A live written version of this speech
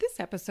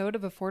episode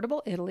of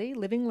Affordable Italy,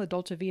 Living La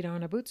Dolce Vita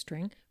on a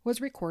Bootstring,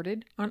 was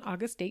recorded on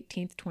August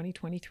 18,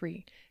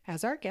 2023.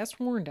 As our guest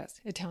warned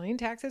us, Italian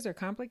taxes are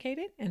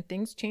complicated and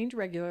things change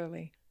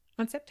regularly.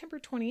 On September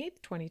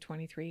 28,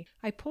 2023,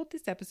 I pulled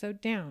this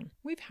episode down.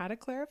 We've had a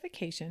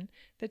clarification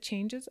that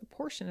changes a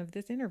portion of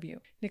this interview.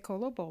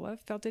 Nicolo Bolla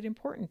felt it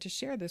important to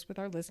share this with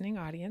our listening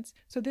audience,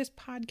 so this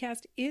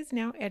podcast is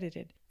now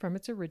edited from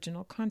its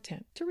original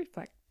content to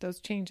reflect those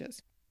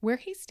changes. Where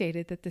he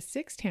stated that the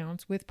 6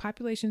 towns with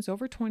populations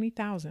over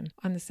 20,000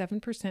 on the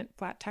 7%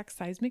 flat tax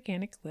seismic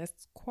annex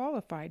lists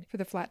qualified for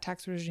the flat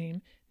tax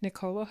regime,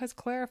 Nicolo has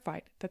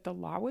clarified that the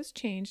law was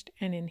changed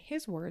and, in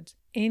his words,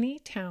 any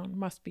town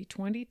must be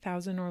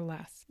 20,000 or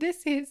less.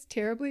 This is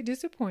terribly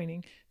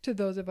disappointing to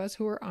those of us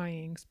who are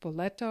eyeing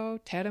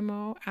Spoleto,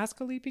 Teramo,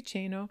 Ascoli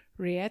Piceno,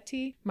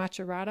 Rieti,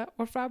 Macerata,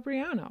 or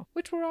Fabriano,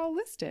 which were all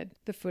listed.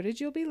 The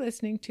footage you'll be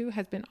listening to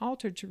has been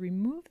altered to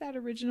remove that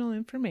original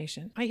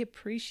information. I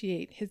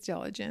appreciate his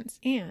diligence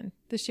and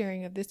the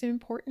sharing of this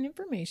important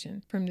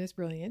information from this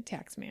brilliant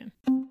taxman.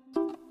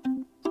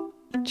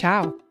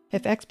 Ciao!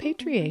 If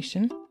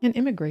expatriation and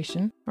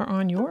immigration are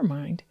on your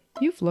mind,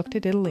 you've looked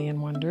at Italy and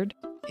wondered,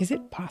 is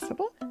it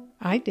possible?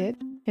 I did.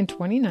 In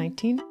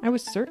 2019, I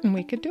was certain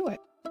we could do it.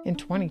 In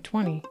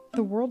 2020,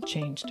 the world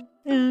changed,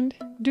 and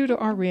due to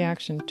our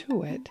reaction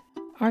to it,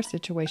 our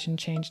situation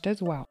changed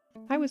as well.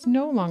 I was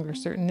no longer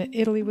certain that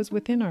Italy was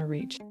within our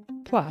reach.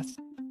 Plus,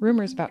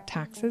 rumors about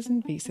taxes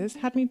and visas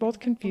had me both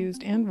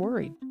confused and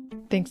worried.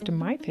 Thanks to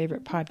my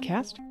favorite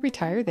podcast,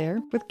 Retire There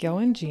with Gil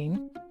and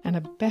Jean, and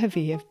a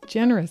bevy of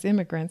generous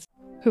immigrants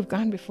who've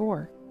gone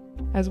before,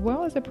 as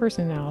well as a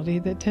personality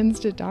that tends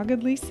to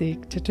doggedly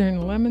seek to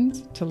turn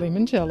lemons to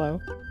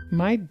limoncello,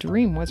 my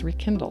dream was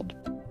rekindled.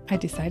 I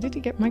decided to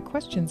get my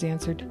questions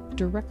answered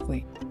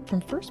directly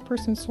from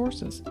first-person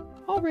sources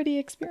already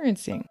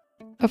experiencing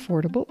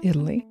affordable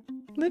Italy,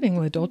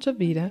 living La Dolce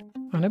Vita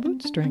on a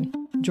bootstring.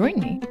 Join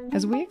me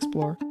as we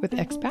explore with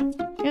expats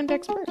and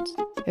experts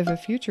if a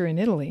future in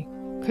Italy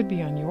could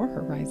be on your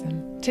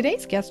horizon.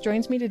 Today's guest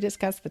joins me to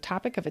discuss the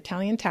topic of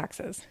Italian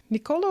taxes.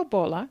 Nicolo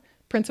Bolla,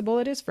 principal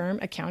at his firm,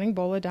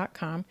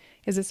 accountingbolla.com,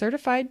 is a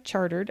certified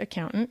chartered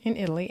accountant in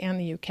Italy and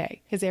the UK.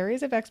 His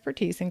areas of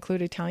expertise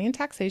include Italian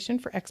taxation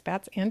for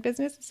expats and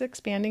businesses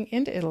expanding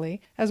into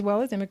Italy, as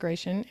well as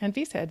immigration and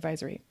visa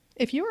advisory.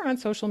 If you are on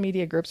social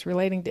media groups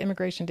relating to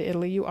immigration to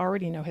Italy, you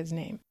already know his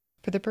name.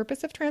 For the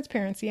purpose of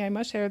transparency, I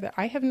must share that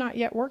I have not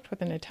yet worked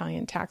with an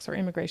Italian tax or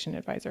immigration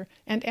advisor,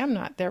 and am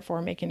not,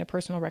 therefore, making a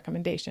personal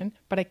recommendation,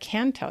 but I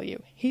can tell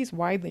you he's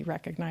widely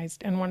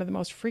recognized and one of the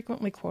most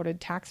frequently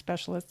quoted tax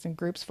specialists in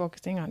groups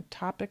focusing on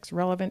topics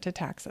relevant to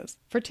taxes.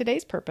 For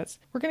today's purpose,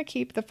 we're going to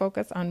keep the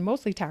focus on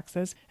mostly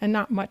taxes and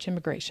not much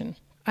immigration.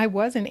 I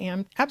was and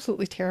am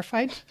absolutely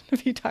terrified to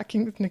be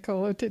talking with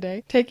Nicolo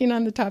today. Taking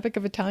on the topic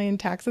of Italian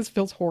taxes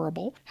feels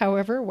horrible.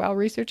 However, while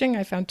researching,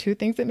 I found 2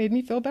 things that made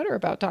me feel better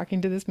about talking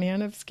to this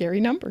man of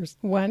scary numbers.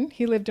 1,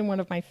 he lived in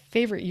one of my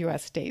favorite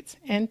U.S. states.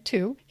 And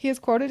 2, he is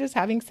quoted as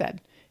having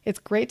said, "It's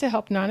great to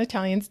help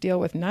non-Italians deal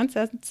with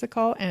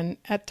nonsensical and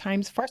at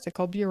times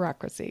farcical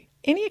bureaucracy."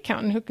 Any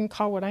accountant who can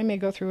call what I may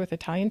go through with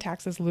Italian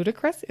taxes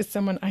ludicrous is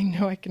someone I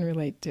know I can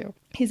relate to.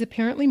 He's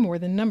apparently more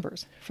than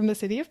numbers. From the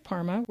city of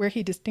Parma, where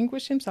he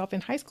distinguished himself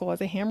in high school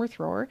as a hammer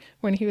thrower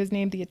when he was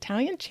named the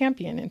Italian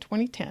champion in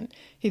 2010,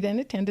 he then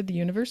attended the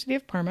University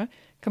of Parma,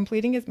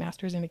 completing his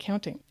master's in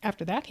accounting.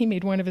 After that, he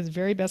made one of his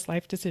very best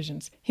life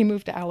decisions. He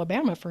moved to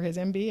Alabama for his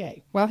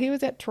MBA. While he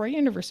was at Troy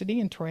University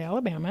in Troy,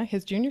 Alabama,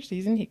 his junior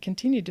season, he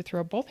continued to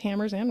throw both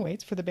hammers and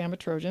weights for the Bama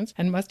Trojans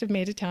and must have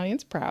made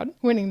Italians proud,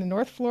 winning the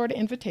North Florida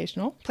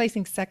Invitational,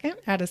 placing second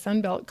at a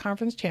Sun Belt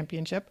Conference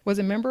Championship, was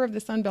a member of the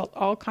Sun Belt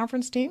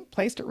All-Conference team,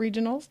 placed at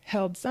regionals,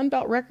 held Sun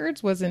Belt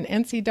records, was an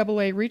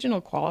NCAA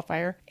regional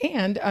qualifier,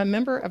 and a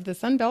member of the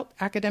Sun Belt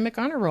Academic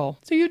Honor Roll.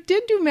 So you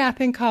did do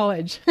math in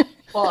college.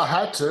 Well, I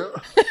had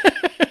to.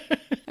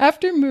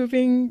 After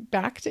moving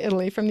back to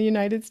Italy from the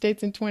United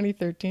States in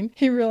 2013,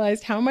 he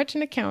realized how much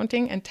an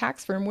accounting and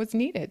tax firm was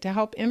needed to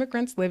help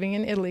immigrants living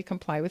in Italy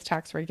comply with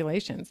tax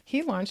regulations.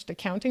 He launched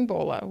Accounting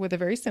Bolla with a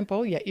very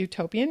simple yet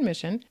utopian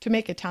mission to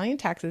make Italian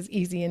taxes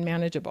easy and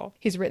manageable.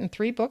 He's written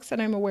 3 books that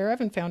I'm aware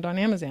of and found on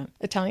Amazon.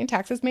 Italian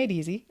Taxes Made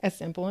Easy, a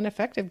simple and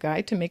effective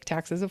guide to make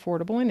taxes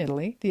affordable in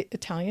Italy. The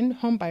Italian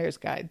Homebuyer's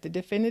Guide, the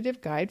definitive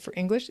guide for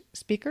English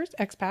speakers,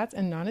 expats,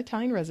 and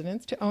non-Italian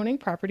residents to owning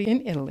property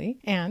in Italy.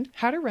 And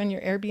How to Run Your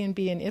Airbnb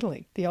in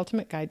Italy, the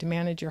ultimate guide to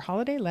manage your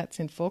holiday lets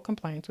in full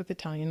compliance with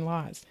Italian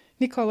laws.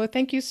 Nicolo,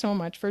 thank you so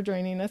much for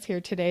joining us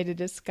here today to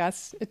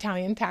discuss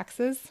Italian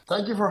taxes.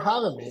 Thank you for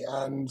having me,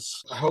 and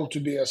I hope to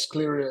be as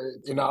clear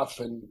enough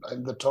in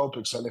the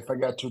topics, and if I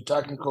get too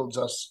technical,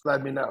 just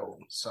let me know.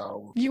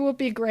 So you will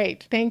be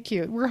great. Thank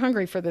you. We're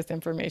hungry for this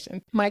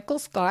information. Michael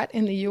Scott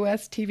in the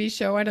U.S. TV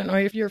show, I don't know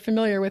if you're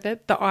familiar with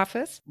it, The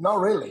Office.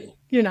 Not really.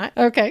 You're not?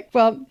 Okay.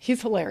 Well,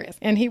 he's hilarious.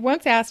 And he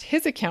once asked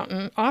his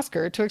accountant,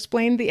 Oscar, to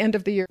explain the end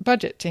of the year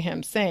budget to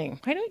him, saying,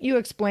 "Why don't you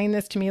explain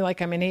this to me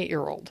like I'm an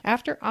 8-year-old?"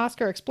 After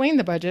Oscar explained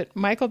the budget,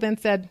 Michael then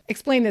said,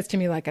 "Explain this to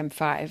me like I'm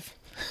 5."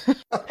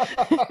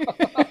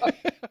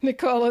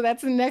 Nicolo,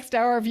 that's the next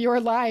hour of your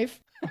life.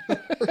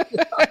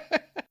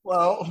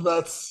 Well,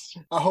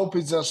 I hope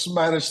he just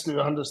managed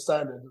to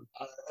understand it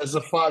as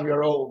a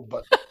 5-year-old.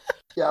 But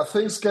yeah,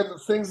 things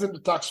in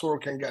the tax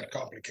world can get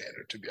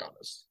complicated, to be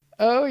honest.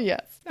 Oh,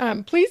 yes.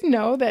 Please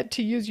know that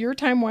to use your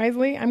time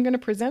wisely, I'm going to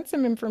present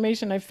some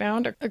information I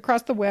found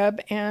across the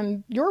web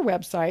and your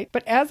website.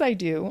 But as I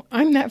do,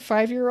 I'm that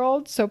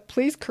 5-year-old, so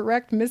please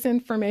correct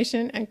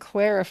misinformation and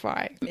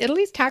clarify.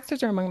 Italy's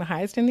taxes are among the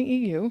highest in the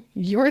EU.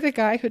 You're the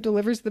guy who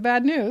delivers the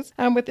bad news.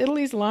 With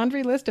Italy's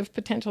laundry list of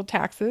potential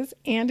taxes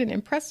and an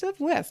impressive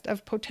list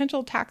of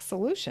potential tax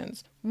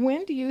solutions,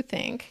 when do you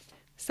think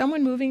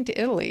someone moving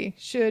to Italy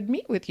should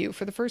meet with you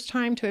for the first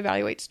time to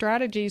evaluate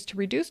strategies to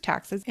reduce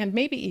taxes and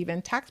maybe even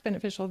tax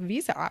beneficial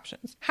visa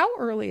options? How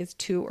early is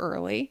too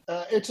early?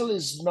 Italy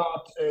is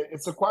not,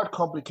 it's a quite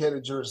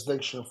complicated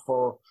jurisdiction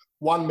for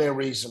one main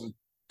reason.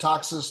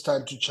 Taxes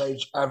tend to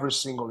change every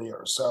single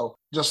year. So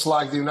just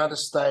like the United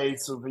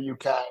States or the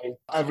UK,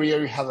 every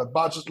year you have a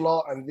budget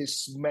law, and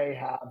this may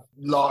have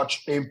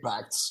large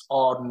impacts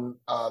on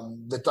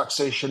the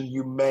taxation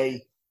you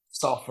may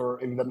suffer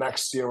in the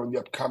next year or the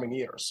upcoming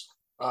years.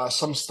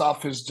 Some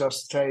stuff is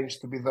just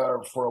changed to be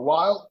there for a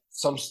while.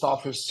 Some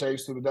stuff is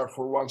changed to be there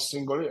for one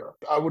single year.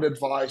 I would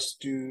advise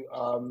to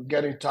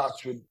get in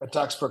touch with a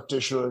tax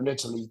practitioner in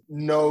Italy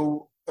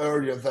no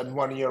earlier than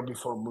 1 year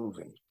before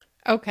moving.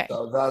 Okay.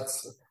 So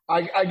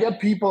I get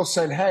people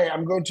saying, hey,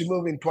 I'm going to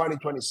move in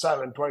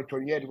 2027,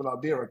 2028 when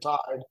I'll be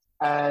retired.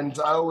 And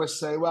I always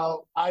say,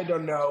 well, I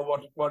don't know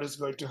what is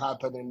going to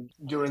happen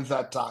during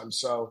that time.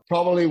 So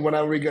probably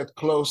whenever we get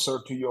closer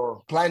to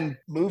your planned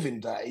moving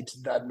date,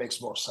 that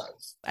makes more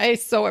sense. I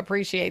so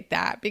appreciate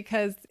that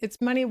because it's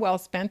money well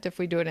spent if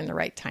we do it in the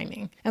right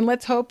timing. And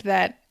let's hope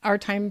that our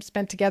time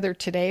spent together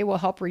today will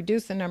help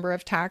reduce the number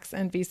of tax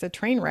and visa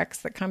train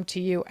wrecks that come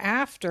to you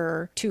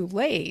after too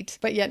late,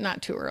 but yet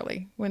not too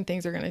early when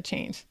things are going to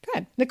change.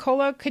 Good.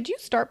 Nicolo, could you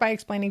start by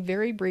explaining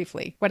very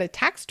briefly what a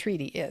tax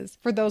treaty is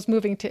for those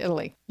moving to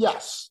Italy?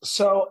 Yes.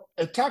 So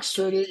a tax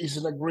treaty is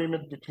an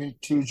agreement between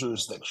two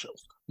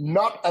jurisdictions.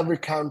 Not every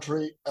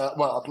country,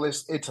 at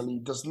least Italy,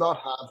 does not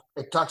have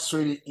a tax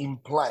treaty in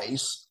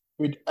place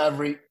with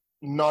every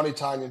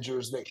non-Italian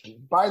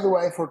jurisdiction. By the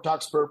way, for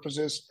tax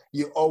purposes,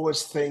 you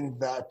always think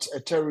that a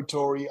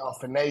territory of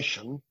a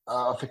nation,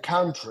 of a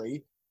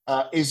country,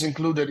 is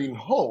included in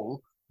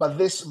whole, but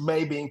this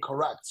may be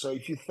incorrect. So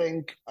if you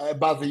think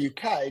about the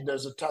UK,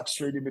 there's a tax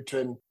treaty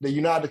between the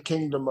United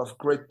Kingdom of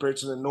Great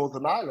Britain and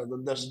Northern Ireland,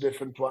 and there's a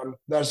different one.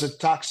 There's a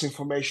tax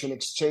information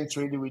exchange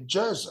treaty with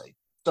Jersey.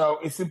 So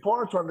it's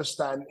important to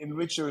understand in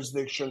which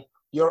jurisdiction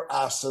your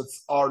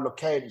assets are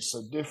located.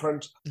 So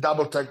different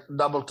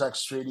double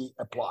tax treaty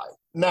apply.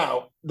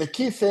 Now, the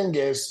key thing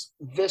is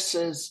this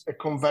is a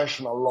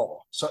conventional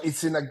law. So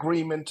it's an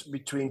agreement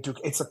between two,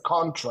 it's a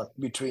contract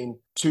between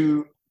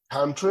two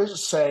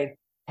countries saying,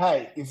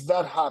 hey, if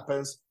that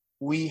happens,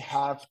 we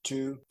have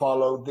to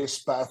follow this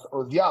path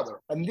or the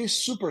other. And this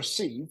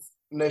supersedes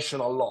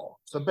national law.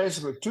 So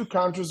basically, two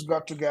countries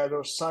got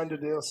together, signed a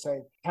deal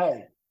saying,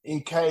 hey,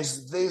 in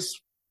case this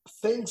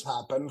things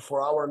happen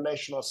for our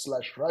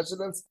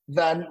national/residents,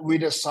 then we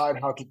decide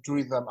how to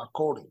treat them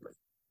accordingly,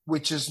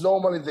 which is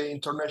normally the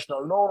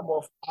international norm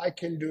of I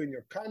can do in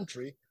your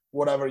country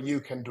whatever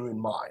you can do in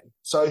mine.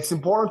 So it's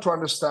important to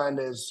understand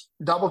is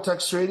double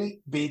tax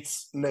treaty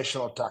beats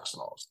national tax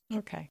laws.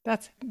 Okay,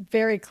 that's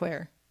very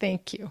clear.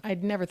 Thank you.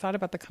 I'd never thought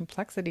about the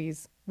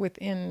complexities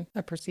within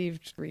a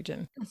perceived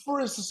region.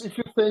 For instance, if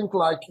you think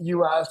like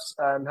US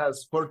and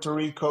has Puerto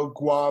Rico,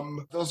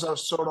 Guam, those are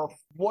sort of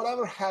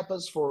whatever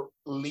happens for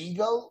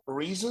legal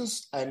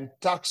reasons and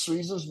tax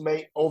reasons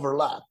may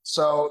overlap.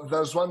 So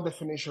there's one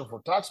definition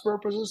for tax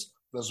purposes,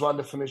 there's one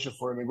definition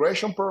for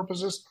immigration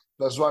purposes,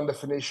 there's one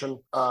definition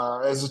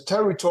as a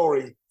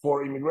territory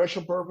for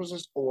immigration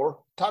purposes or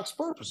tax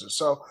purposes.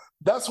 So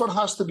that's what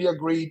has to be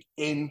agreed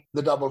in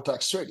the double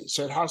tax treaty.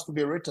 So it has to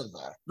be written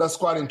there. That's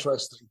quite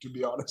interesting, to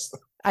be honest.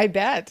 I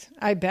bet.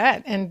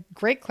 And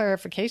great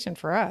clarification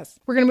for us.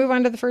 We're going to move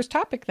on to the first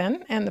topic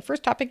then. And the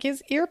first topic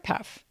is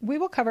IRPEF. We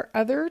will cover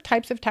other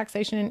types of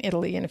taxation in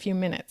Italy in a few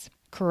minutes.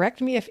 Correct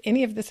me if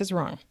any of this is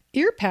wrong.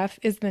 IRPEF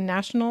is the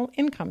national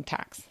income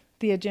tax.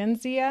 The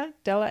Agenzia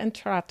delle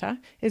Entrate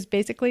is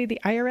basically the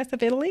IRS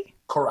of Italy?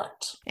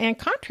 Correct. And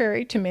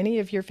contrary to many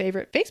of your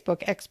favorite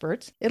Facebook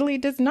experts, Italy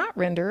does not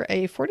render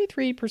a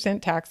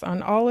 43% tax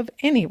on all of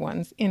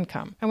anyone's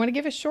income. I want to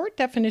give a short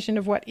definition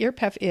of what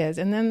IRPEF is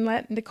and then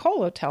let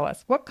Nicolo tell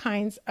us what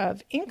kinds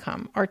of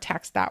income are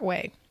taxed that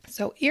way.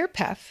 So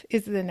IRPEF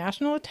is the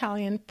National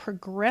Italian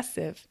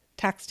Progressive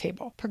Tax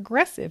Table.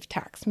 Progressive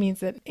tax means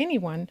that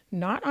anyone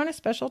not on a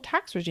special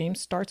tax regime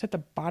starts at the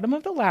bottom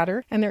of the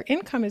ladder and their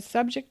income is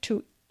subject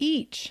to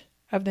each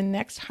of the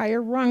next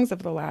higher rungs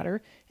of the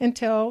ladder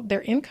until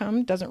their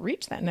income doesn't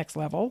reach that next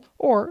level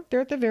or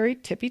they're at the very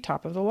tippy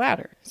top of the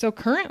ladder. So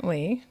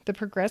currently, the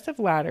progressive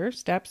ladder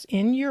steps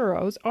in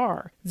euros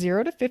are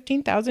 0 to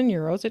 15,000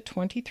 euros at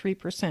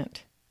 23%,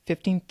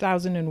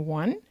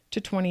 15,001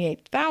 to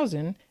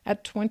 28,000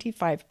 at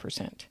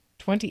 25%,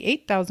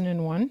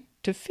 28,001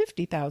 to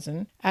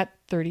 50,000 at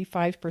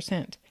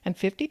 35%, and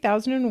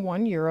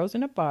 50,001 euros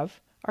and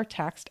above are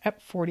taxed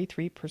at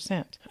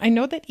 43%. I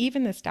know that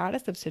even the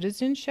status of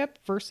citizenship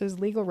versus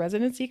legal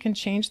residency can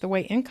change the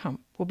way income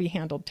will be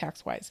handled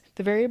tax-wise.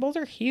 The variables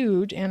are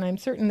huge, and I'm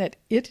certain that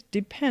 "it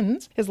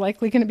depends" is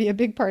likely going to be a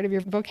big part of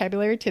your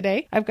vocabulary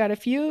today. I've got a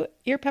few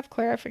EarPEF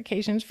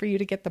clarifications for you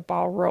to get the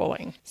ball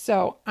rolling.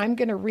 So I'm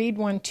going to read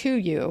one to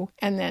you,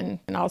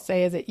 and I'll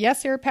say, is it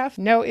yes EarPEF,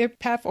 no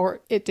EarPEF,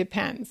 or it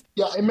depends?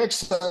 Yeah, it makes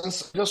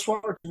sense. Just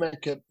wanted to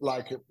make it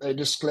like a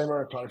disclaimer,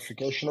 a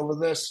clarification over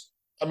this.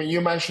 I mean,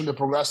 you mentioned the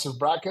progressive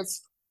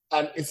brackets,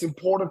 and it's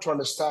important to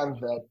understand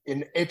that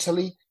in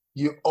Italy,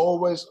 you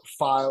always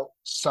file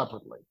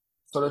separately.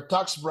 So the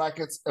tax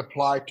brackets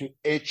apply to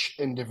each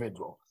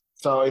individual.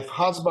 So if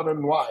husband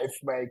and wife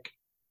make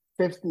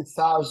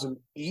 50,000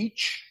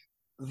 each,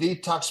 the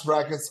tax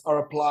brackets are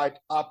applied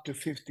up to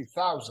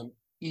 50,000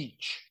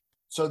 each.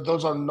 So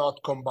those are not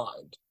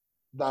combined.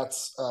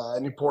 That's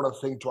an important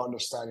thing to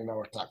understand in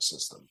our tax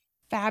system.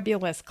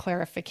 Fabulous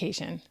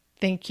clarification.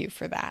 Thank you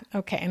for that.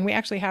 Okay, and we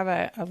actually have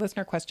a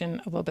listener question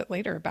a little bit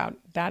later about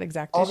that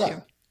exact issue.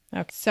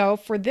 Okay, so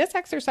for this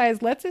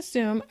exercise, let's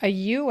assume a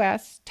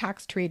U.S.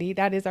 tax treaty,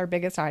 that is our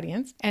biggest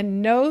audience,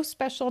 and no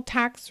special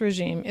tax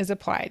regime is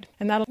applied.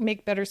 And that'll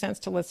make better sense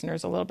to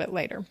listeners a little bit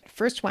later.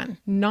 First one,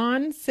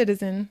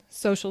 non-citizen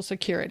Social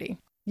Security.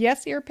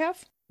 Yes,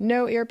 EarPEF,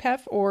 no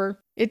EarPEF, or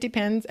it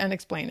depends, and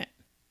explain it.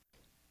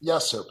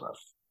 Yes, EarPEF.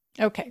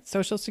 Okay,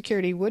 Social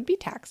Security would be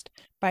taxed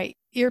by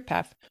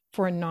EarPEF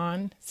for a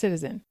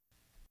non-citizen.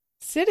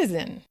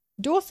 Citizen,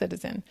 dual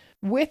citizen,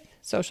 with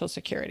Social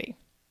Security.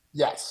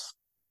 Yes.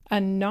 A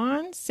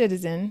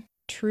non-citizen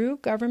true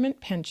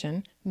government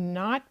pension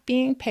not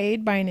being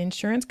paid by an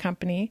insurance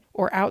company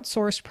or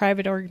outsourced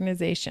private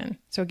organization.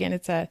 So again,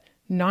 it's a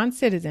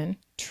non-citizen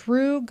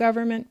true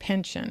government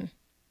pension.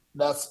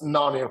 That's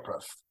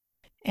non-EarPEF.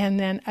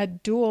 And then a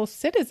dual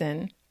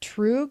citizen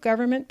true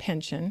government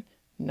pension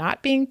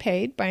not being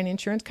paid by an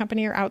insurance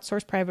company or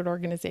outsourced private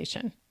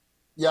organization.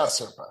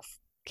 Yes, EarPEF.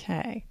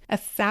 Okay. A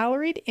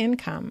salaried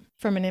income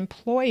from an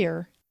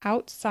employer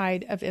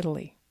outside of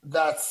Italy.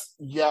 That's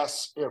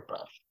yes,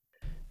 EarPEF.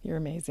 You're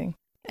amazing.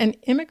 An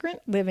immigrant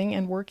living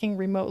and working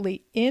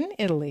remotely in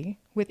Italy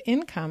with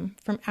income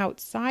from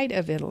outside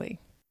of Italy.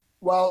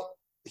 Well,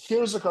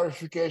 here's a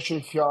clarification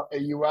if you're a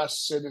U.S.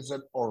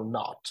 citizen or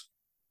not,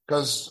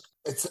 because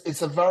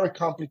it's a very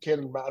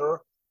complicated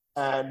matter,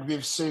 and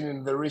we've seen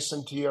in the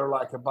recent year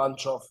like a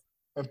bunch of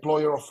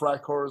employer of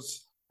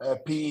records,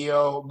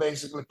 PEO,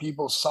 basically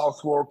people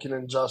south working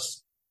and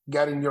just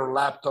getting your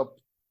laptop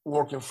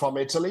working from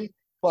Italy.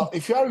 Well,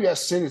 if you are a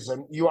U.S.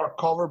 citizen, you are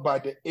covered by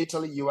the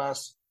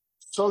Italy-U.S.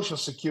 Social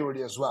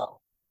Security as well.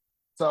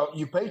 So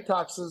you pay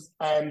taxes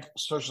and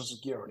Social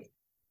Security.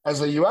 As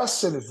a U.S.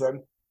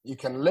 citizen, you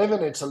can live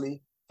in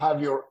Italy,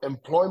 have your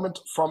employment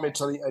from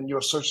Italy, and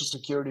your Social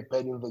Security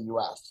paid in the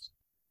U.S.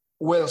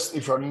 Whilst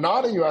if you're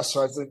not a U.S.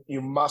 resident,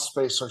 you must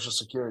pay Social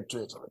Security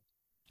to Italy.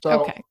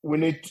 So we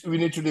need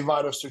to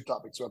divide those two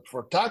topics. But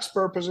for tax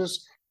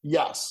purposes,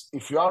 yes,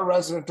 if you are a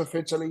resident of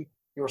Italy,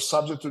 you're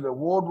subject to the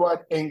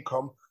worldwide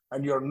income,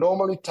 and you're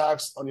normally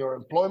taxed on your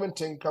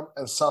employment income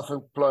and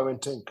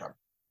self-employment income.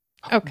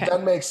 Okay.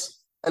 That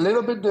makes a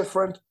little bit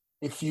different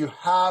if you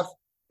have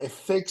a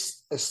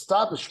fixed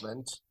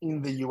establishment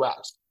in the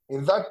U.S.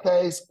 In that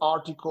case,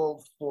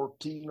 Article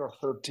 14 or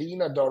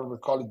 13, I don't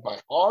recall it by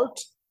heart,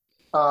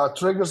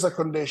 triggers a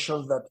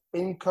condition that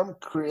income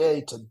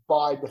created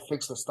by the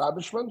fixed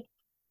establishment,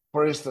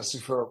 for instance,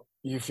 if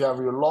you have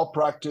your law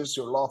practice,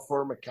 your law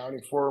firm,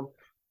 accounting firm,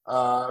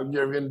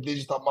 you're in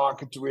digital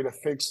market with a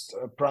fixed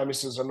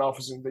premises and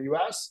office in the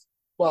US,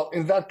 well,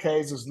 in that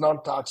case, it's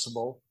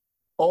non-taxable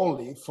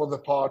only for the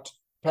part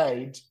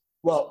paid,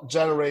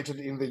 generated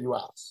in the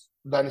US.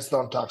 Then it's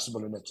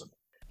non-taxable in Italy.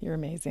 You're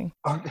amazing.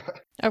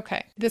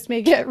 Okay. This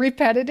may get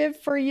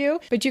repetitive for you,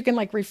 but you can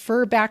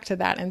refer back to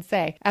that and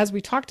say, as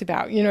we talked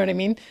about, you know what I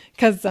mean?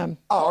 Because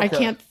I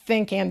can't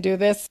think and do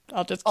this.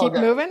 I'll just keep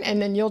moving,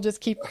 and then you'll just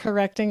keep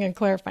correcting and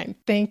clarifying.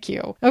 Thank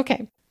you.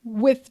 Okay.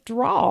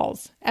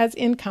 Withdrawals as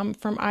income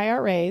from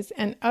IRAs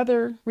and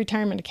other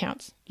retirement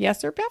accounts.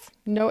 Yes, EarPEF?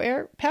 No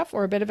EarPEF?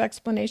 Or a bit of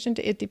explanation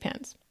to it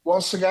depends?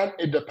 Once again,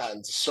 it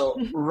depends. So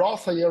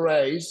Roth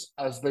IRAs,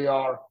 as they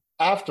are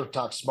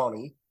after-tax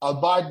money,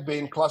 albeit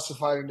being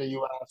classified in the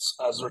US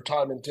as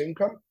retirement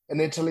income, in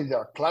Italy they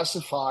are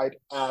classified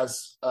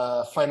as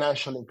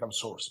financial income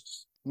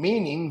sources,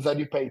 meaning that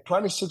you pay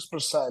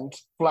 26%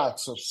 flat,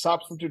 so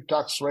substitute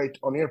tax rate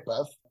on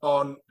EarPEF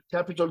on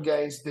capital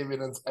gains,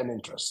 dividends, and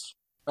interest.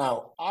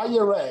 Now,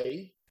 IRA,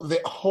 the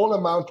whole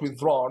amount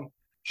withdrawn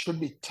should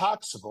be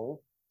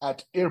taxable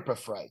at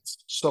EarPEF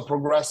rates, so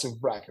progressive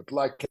bracket,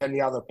 like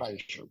any other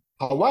pension.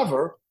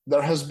 However,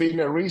 there has been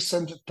a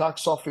recent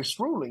tax office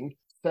ruling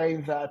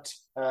saying that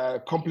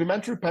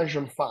complementary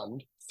pension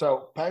fund,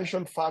 so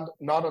pension fund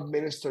not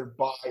administered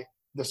by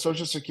the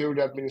Social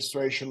Security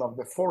Administration of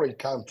the foreign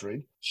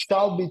country,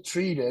 shall be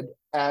treated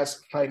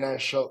as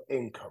financial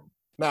income.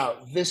 Now,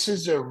 this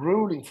is a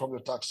ruling from the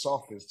tax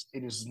office.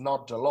 It is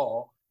not the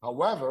law.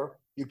 However,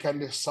 you can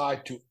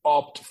decide to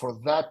opt for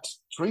that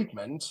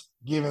treatment,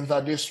 given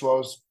that this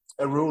was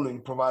a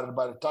ruling provided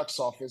by the tax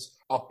office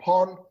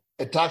upon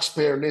a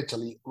taxpayer in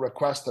Italy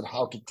requested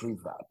how to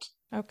treat that.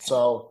 Okay.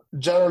 So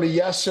generally,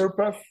 yes,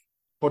 IRPEF,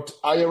 but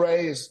IRA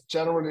is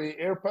generally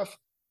IRPEF,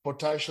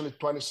 potentially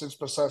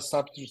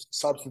 26%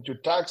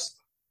 substitute tax,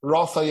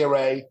 Roth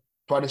IRA,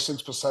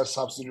 26%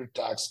 substitute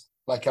tax,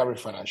 like every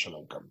financial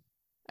income.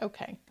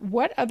 Okay.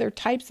 What other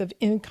types of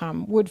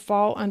income would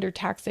fall under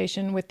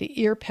taxation with the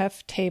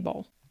IRPEF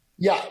table?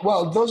 Yeah,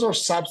 well, those are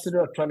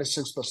substitute at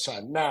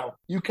 26%. Now,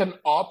 you can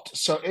opt.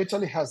 So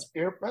Italy has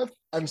IRPEF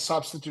and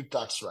substitute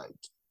tax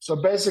rate. So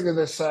basically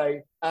they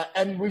say,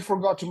 and we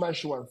forgot to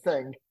mention one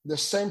thing, the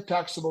same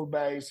taxable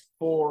base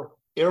for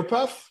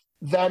IRPEF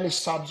then is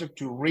subject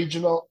to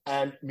regional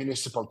and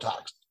municipal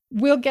tax.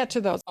 We'll get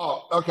to those.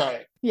 Oh,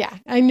 okay. Yeah,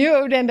 I knew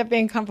it would end up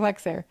being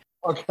complex there.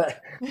 Okay.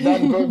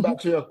 Then going back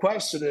to your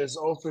question is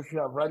also if you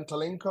have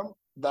rental income,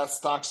 that's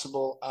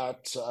taxable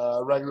at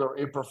regular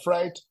IRPEF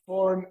rate.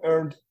 Foreign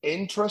earned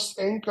interest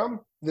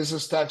income, this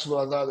is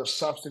taxable at either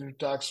substitute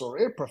tax or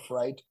IRPEF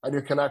rate, and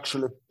you can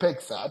actually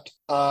pick that.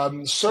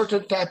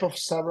 Certain type of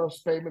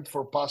severance payment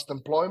for past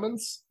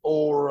employments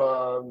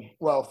or,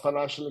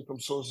 financial income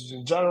sources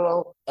in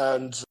general.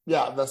 And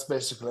yeah, that's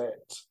basically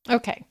it.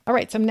 Okay. All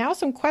right. So now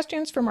some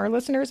questions from our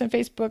listeners and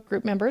Facebook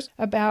group members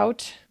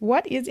about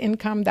what is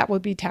income that will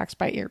be taxed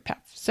by IRPEF.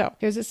 So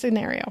here's a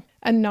scenario.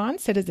 A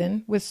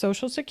non-citizen with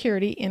Social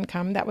Security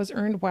income that was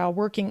earned while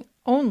working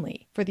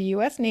only for the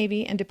U.S.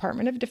 Navy and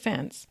Department of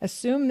Defense.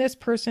 Assume this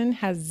person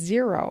has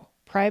zero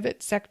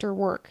private sector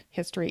work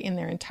history in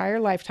their entire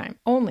lifetime,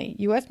 only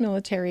U.S.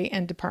 military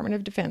and Department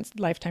of Defense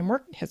lifetime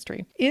work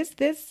history. Is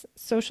this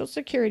Social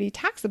Security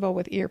taxable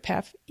with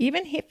IRPEF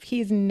even if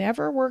he's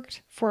never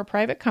worked for a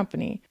private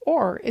company,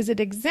 or is it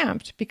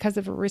exempt because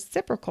of a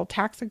reciprocal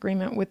tax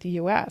agreement with the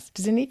U.S.?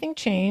 Does anything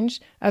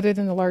change other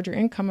than the larger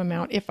income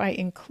amount if I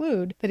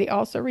include that he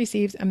also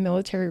receives a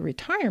military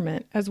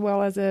retirement as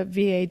well as a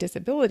VA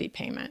disability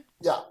payment?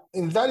 Yeah,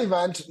 in that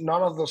event,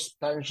 none of those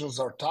pensions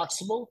are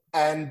taxable.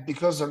 And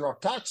because they're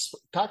not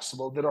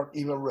taxable, they're not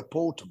even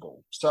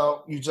reportable.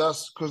 So you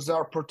just, because they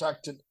are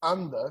protected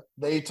under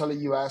the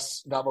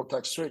Italy-US double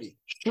tax treaty.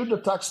 Should the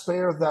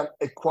taxpayer then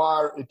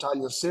acquire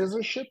Italian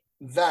citizenship,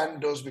 then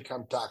those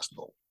become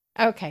taxable.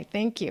 Okay,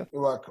 thank you.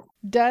 You're welcome.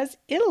 Does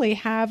Italy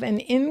have an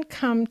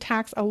income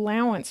tax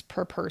allowance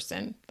per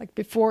person, like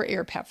before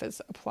IRPEF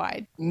is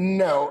applied?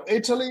 No,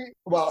 Italy,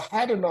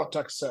 had a no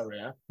tax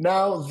area.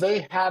 Now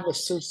they have a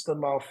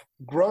system of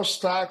gross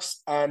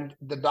tax and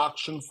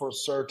deduction for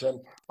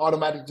certain,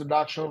 automatic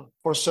deduction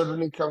for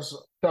certain incomes.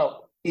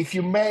 So if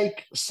you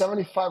make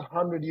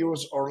 7,500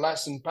 euros or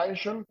less in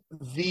pension,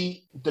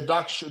 the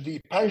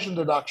pension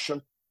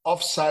deduction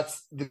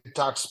offsets the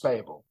tax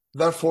payable.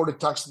 Therefore, the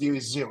tax due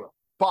is zero.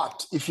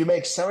 But if you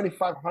make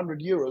 7,500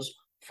 euros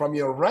from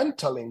your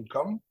rental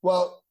income,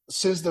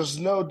 since there's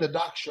no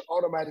deduction,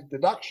 automatic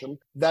deduction,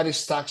 that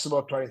is taxable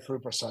at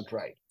 23%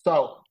 rate.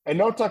 So a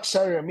no tax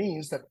area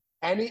means that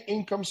any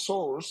income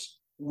source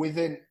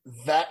within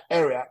that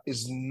area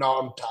is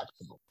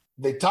non-taxable.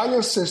 The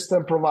Italian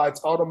system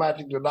provides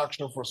automatic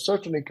deduction for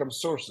certain income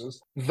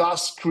sources,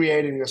 thus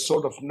creating a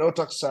sort of no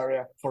tax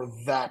area for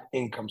that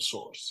income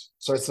source.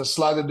 So it's a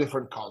slightly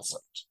different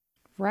concept.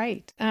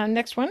 Right.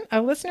 Next one.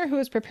 A listener who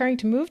is preparing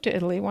to move to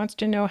Italy wants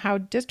to know how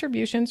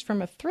distributions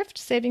from a thrift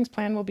savings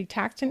plan will be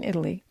taxed in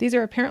Italy. These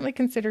are apparently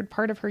considered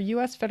part of her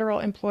U.S. federal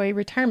employee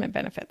retirement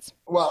benefits.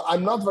 Well,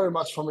 I'm not very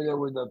much familiar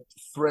with the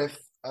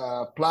thrift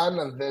plan,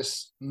 and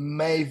this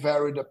may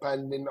vary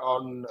depending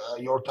on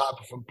your type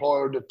of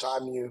employer,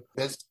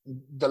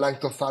 the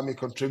length of time you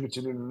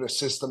contributed to the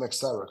system,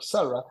 etc.,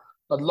 etc.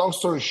 But long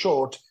story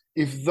short,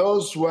 if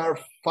those were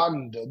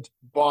funded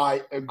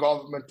by a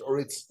government or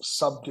its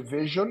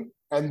subdivision,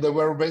 and they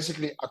were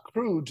basically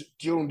accrued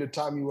during the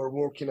time you were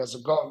working as a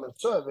government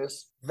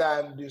service,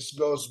 then this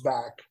goes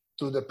back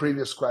to the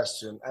previous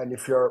question. And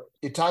if you're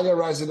Italian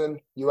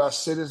resident, U.S.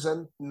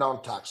 citizen,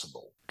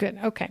 non-taxable. Good.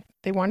 Okay.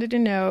 They wanted to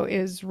know,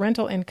 is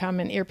rental income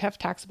and IRPEF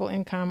taxable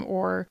income,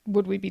 or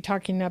would we be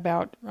talking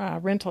about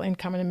rental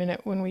income in a minute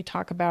when we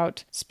talk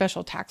about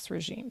special tax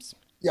regimes?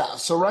 Yeah,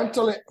 so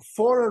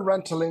foreign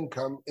rental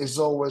income is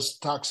always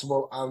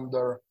taxable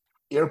under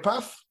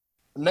IRPEF.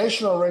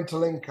 National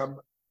rental income,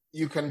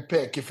 you can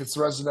pick, if it's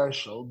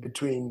residential,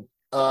 between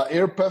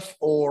IRPEF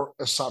or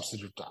a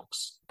substitute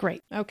tax.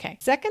 Great. Okay.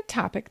 Second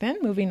topic then,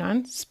 moving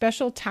on,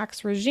 special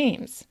tax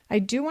regimes. I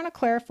do want to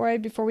clarify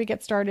before we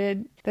get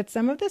started that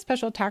some of the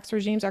special tax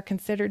regimes are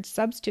considered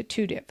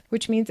substitutive,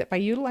 which means that by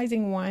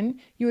utilizing one,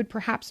 you would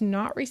perhaps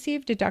not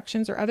receive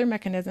deductions or other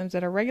mechanisms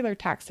that a regular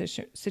tax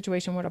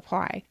situation would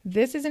apply.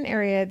 This is an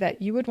area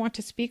that you would want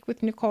to speak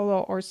with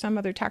Nicolo or some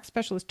other tax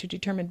specialist to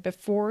determine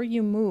before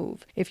you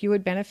move if you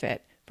would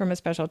benefit from a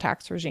special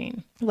tax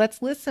regime.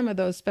 Let's list some of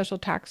those special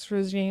tax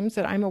regimes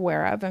that I'm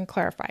aware of and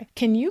clarify.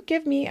 Can you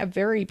give me a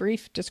very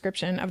brief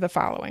description of the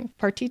following?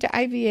 Partita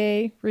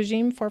IVA,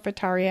 Regime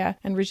Forfettaria,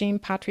 and Regime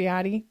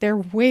Patriati. They're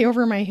way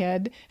over my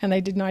head, and I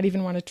did not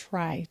even want to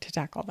try to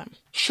tackle them.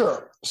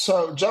 Sure.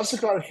 So just a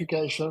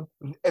clarification,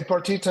 a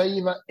partita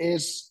IVA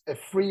is a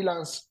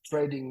freelance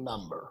trading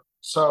number.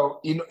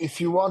 So,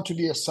 if you want to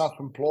be a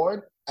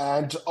self-employed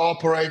and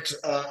operate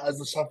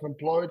as a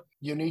self-employed,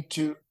 you need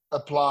to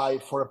apply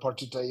for a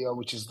partita IVA,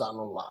 which is done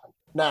online.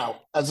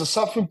 Now, as a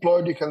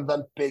self-employed, you can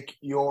then pick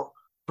your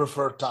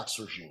preferred tax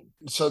regime.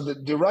 So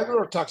the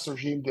regular tax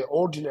regime, the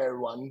ordinary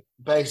one,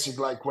 basic,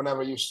 like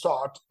whenever you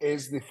start,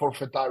 is the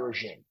forfeitai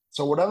regime.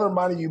 So whatever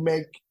money you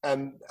make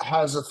and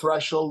has a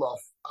threshold of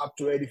up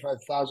to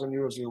 85,000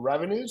 euros in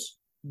revenues,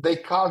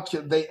 they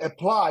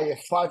apply a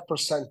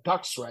 5%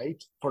 tax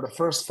rate for the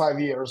first 5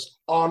 years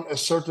on a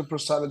certain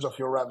percentage of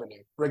your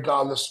revenue,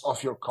 regardless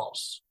of your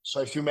costs. So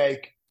if you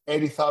make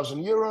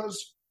 80,000 euros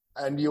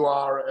and you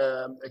are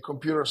a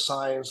computer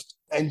science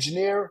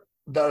engineer,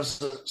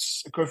 there's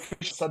a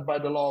coefficient set by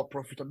the law of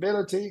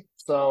profitability.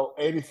 So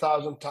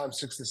 80,000 times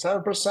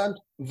 67%,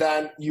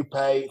 then you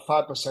pay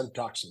 5%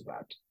 tax on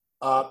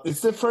that.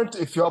 It's different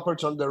if you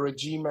operate on the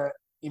regime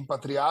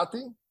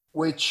impatriati,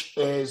 which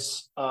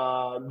is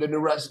the new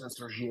residence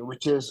regime,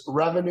 which is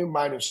revenue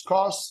minus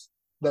costs.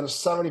 Then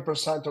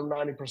 70% or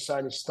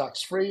 90% is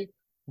tax-free.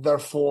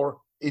 Therefore,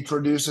 it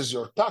reduces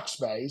your tax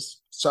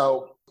base.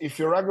 So if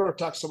your regular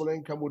taxable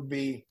income would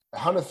be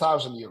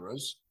 100,000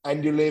 euros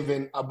and you live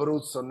in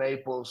Abruzzo,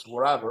 Naples,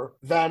 wherever,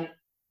 then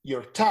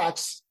your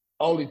tax,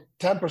 only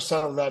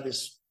 10% of that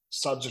is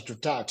subject to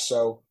tax.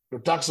 So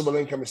your taxable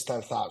income is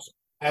 10,000.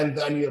 And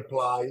then you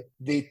apply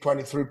the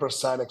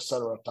 23%,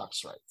 etc.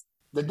 tax rate.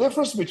 The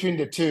difference between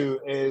the two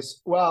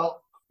is,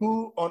 well,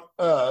 who on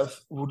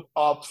earth would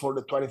opt for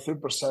the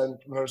 23%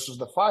 versus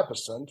the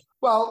 5%?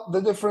 Well,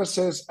 the difference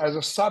is, as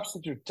a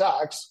substitute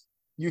tax,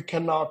 you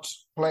cannot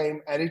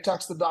claim any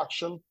tax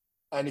deduction,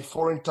 any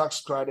foreign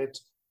tax credit,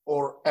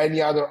 or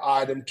any other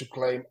item to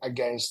claim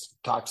against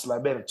tax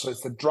liability. So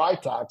it's a dry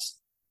tax,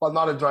 but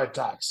not a dry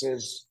tax.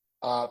 It's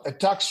a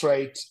tax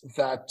rate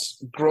that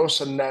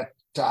gross and net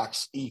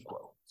tax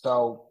equal.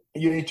 So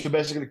you need to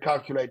basically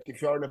calculate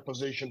if you're in a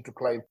position to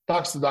claim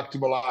tax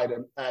deductible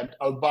item, and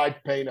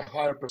albeit paying a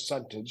higher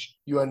percentage,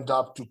 you end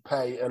up to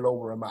pay a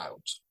lower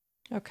amount.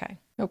 Okay.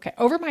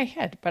 Over my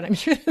head, but I'm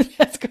sure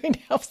that's going to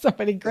help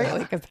somebody greatly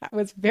because that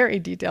was very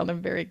detailed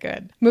and very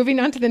good. Moving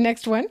on to the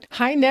next one,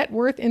 high net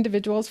worth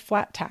individuals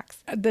flat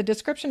tax. The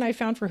description I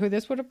found for who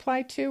this would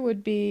apply to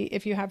would be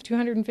if you have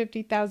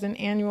 250,000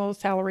 annual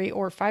salary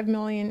or 5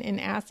 million in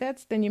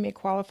assets, then you may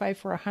qualify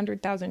for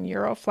 100,000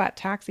 euro flat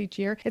tax each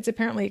year. It's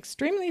apparently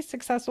extremely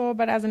successful,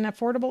 but as an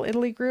affordable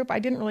Italy group, I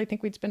didn't really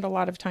think we'd spend a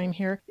lot of time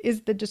here.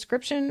 Is the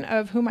description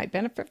of who might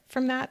benefit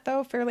from that,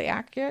 though, fairly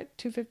accurate?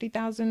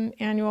 250,000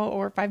 annual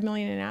or 5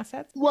 million in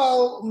assets?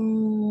 Well,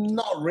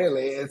 not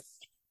really. It's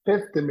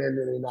 50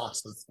 million in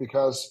assets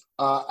because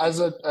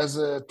as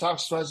a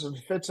tax resident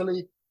of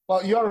Italy,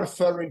 well, you're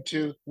referring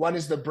to when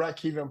is the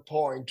break-even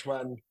point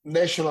when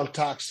national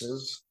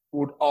taxes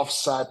would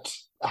offset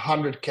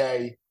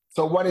 100K.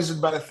 So when is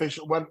it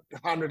beneficial? When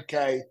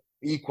 100K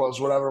equals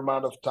whatever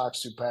amount of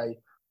tax you pay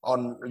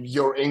on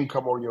your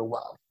income or your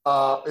wealth.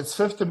 It's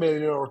 50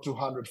 million or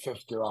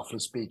 250, roughly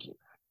speaking.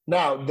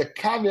 Now, the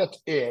caveat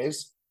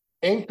is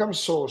income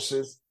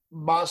sources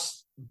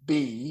must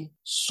be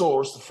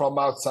sourced from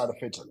outside of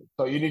Italy.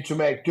 So you need to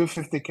make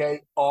 250K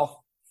of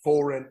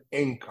foreign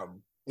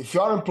income. If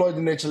you're employed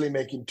in Italy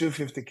making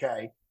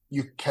 250K,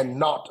 you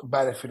cannot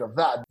benefit of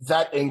that.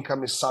 That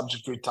income is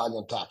subject to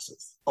Italian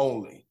taxes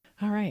only.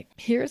 All right.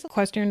 Here's a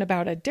question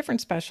about a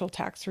different special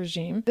tax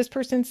regime. This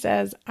person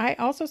says, I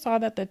also saw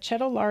that the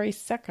cedolare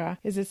secca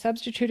is a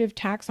substitutive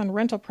tax on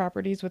rental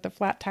properties with a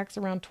flat tax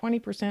around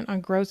 20% on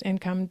gross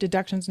income,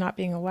 deductions not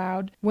being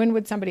allowed. When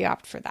would somebody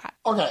opt for that?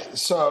 Okay,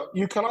 so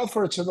you can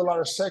offer a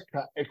cedolare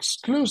secca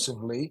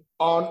exclusively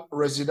on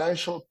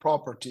residential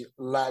property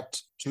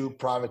let to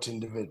private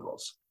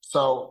individuals.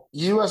 So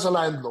you as a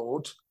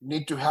landlord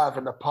need to have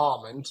an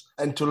apartment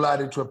and to let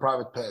it to a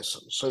private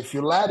person. So if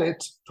you let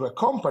it to a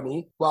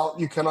company, well,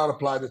 you cannot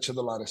apply the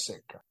cedolare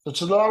secca. The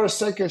cedolare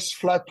secca is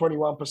flat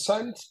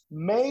 21%,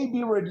 may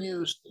be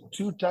reduced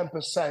to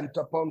 10%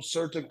 upon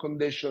certain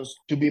conditions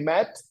to be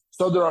met.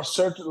 So there are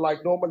certain,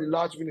 like normally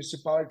large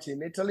municipalities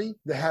in Italy,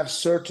 they have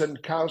certain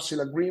council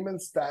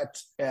agreements that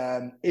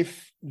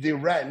if the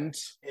rent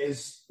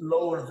is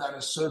lower than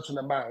a certain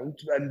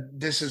amount, and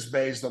this is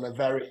based on a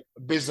very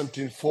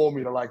Byzantine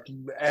formula, like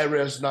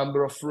areas,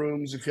 number of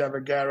rooms, if you have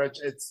a garage,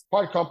 it's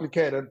quite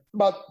complicated,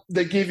 but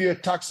they give you a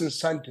tax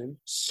incentive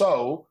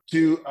so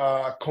to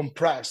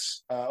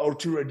compress or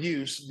to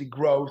reduce the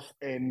growth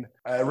in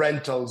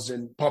rentals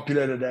in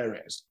populated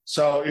areas.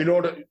 So in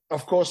order,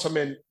 of course, I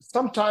mean,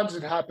 sometimes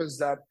it happens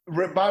that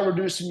by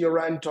reducing your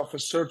rent of a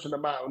certain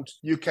amount,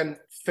 you can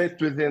fit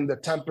within the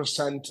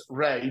 10%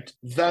 rate.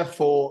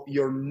 Therefore,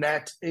 your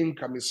net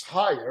income is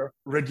higher,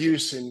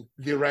 reducing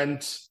the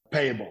rent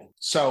payable.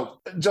 So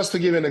just to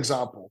give you an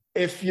example,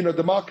 if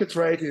the market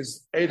rate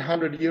is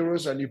 800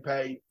 euros and you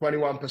pay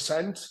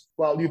 21%,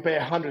 well, you pay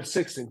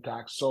 160 in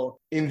tax. So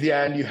in the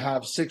end, you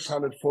have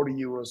 640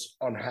 euros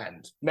on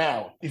hand.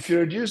 Now, if you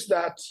reduce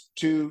that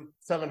to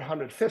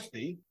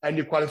 750 and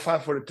you qualify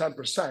for the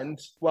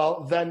 10%,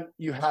 well, then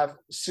you have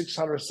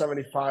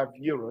 675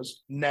 euros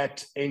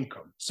net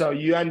income. So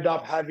you end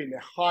up having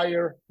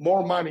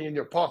more money in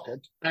your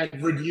pocket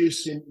and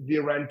reducing the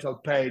rental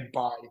paid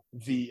by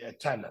the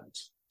tenant.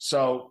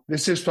 So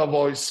this is to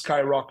avoid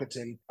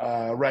skyrocketing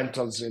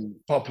rentals in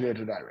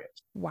populated areas.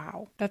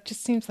 Wow, that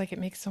just seems like it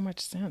makes so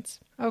much sense.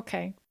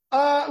 Okay.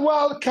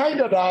 Well,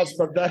 kind of does,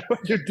 but then when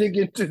you dig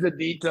into the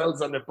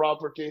details on the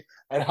property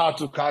and how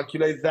to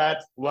calculate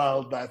that,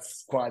 well,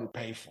 that's quite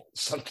painful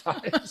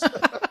sometimes.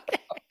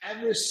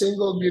 Every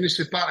single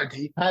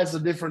municipality has a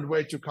different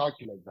way to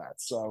calculate that.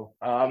 So,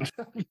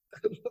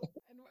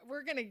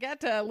 we're going to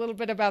get to a little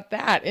bit about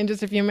that in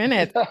just a few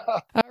minutes.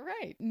 All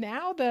right.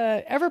 Now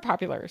the ever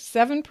popular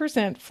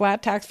 7%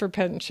 flat tax for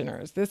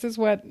pensioners. This is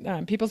what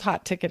people's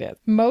hot ticket is.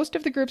 Most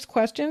of the group's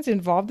questions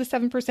involve the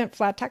 7%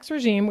 flat tax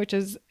regime, which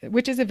is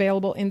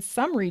available in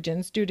some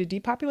regions due to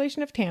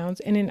depopulation of towns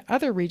and in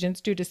other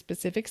regions due to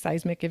specific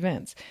seismic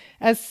events.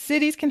 As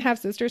cities can have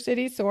sister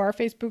cities, so our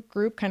Facebook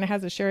group kind of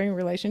has a sharing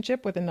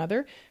relationship with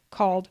another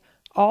called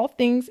All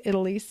Things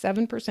Italy,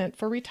 7%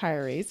 for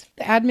Retirees.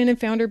 The admin and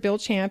founder Bill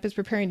Champ is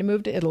preparing to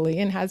move to Italy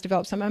and has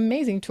developed some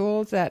amazing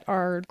tools that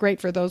are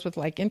great for those with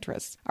like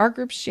interests. Our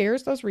group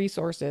shares those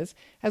resources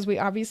as we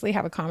obviously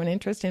have a common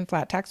interest in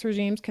flat tax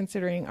regimes,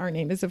 considering our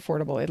name is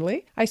Affordable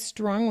Italy. I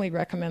strongly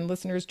recommend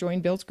listeners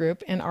join Bill's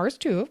group, and ours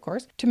too, of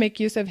course, to make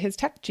use of his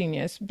tech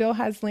genius. Bill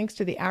has links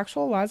to the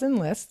actual laws and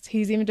lists.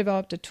 He's even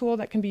developed a tool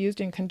that can be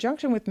used in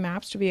conjunction with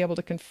maps to be able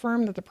to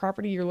confirm that the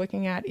property you're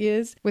looking at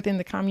is within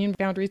the commune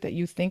boundaries that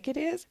you think it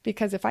is.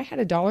 Because if I had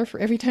 $1 for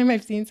every time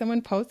I've seen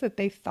someone post that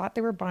they thought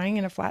they were buying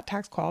in a flat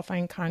tax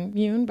qualifying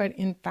commune, but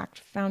in fact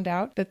found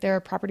out that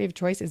their property of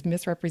choice is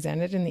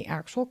misrepresented in the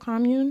actual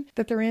commune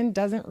that they're in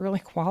doesn't really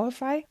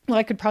qualify, well,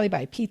 I could probably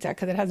buy pizza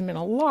because it hasn't been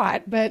a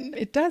lot, but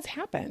it does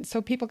happen.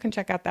 So people can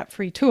check out that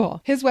free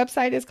tool. His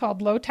website is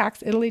called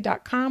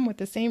lowtaxitaly.com with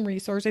the same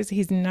resources.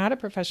 He's not a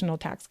professional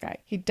tax guy.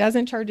 He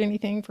doesn't charge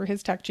anything for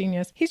his tech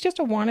genius. He's just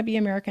a wannabe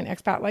American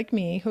expat like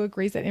me who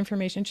agrees that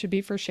information should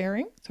be for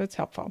sharing, so it's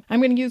helpful.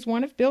 I'm going to use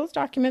one of Bill's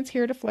documents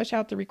here to flesh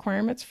out the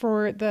requirements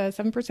for the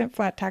 7%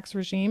 flat tax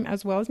regime,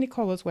 as well as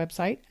Nicolo's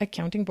website,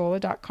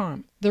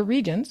 accountingbolla.com. The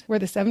regions where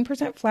the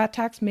 7% flat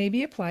tax may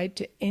be applied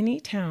to any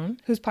town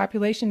whose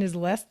population is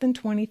less than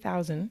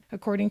 20,000,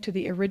 according to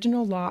the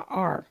original law,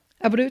 are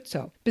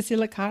Abruzzo,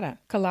 Basilicata,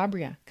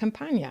 Calabria,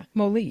 Campania,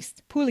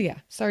 Molise,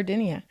 Puglia,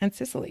 Sardinia, and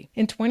Sicily.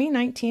 In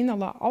 2019, the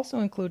law also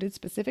included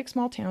specific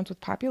small towns with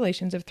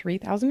populations of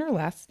 3,000 or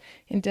less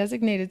in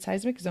designated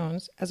seismic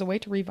zones as a way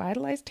to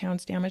revitalize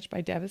towns damaged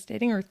by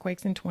devastating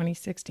earthquakes in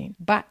 2016.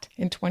 But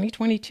in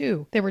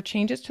 2022, there were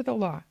changes to the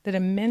law that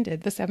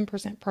amended the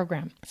 7%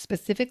 program.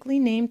 Specifically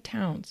named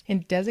towns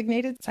in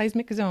designated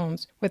seismic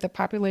zones with a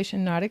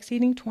population not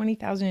exceeding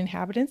 20,000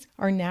 inhabitants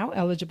are now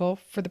eligible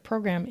for the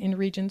program in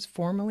regions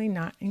formerly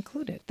not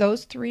included.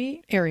 Those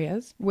three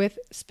areas with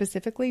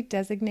specifically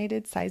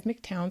designated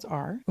seismic towns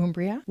are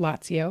Umbria,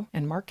 Lazio,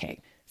 and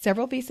Marche.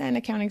 Several visa and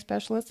accounting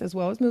specialists, as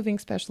well as moving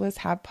specialists,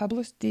 have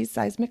published these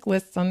seismic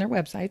lists on their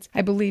websites.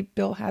 I believe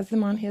Bill has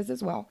them on his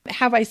as well.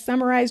 Have I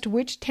summarized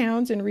which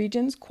towns and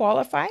regions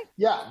qualify?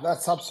 Yeah,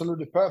 that's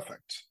absolutely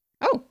perfect.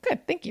 Oh,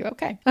 good. Thank you.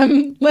 Okay.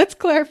 Let's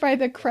clarify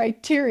the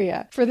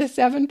criteria for the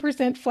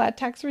 7% flat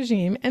tax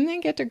regime and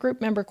then get to group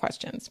member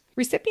questions.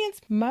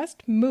 Recipients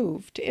must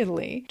move to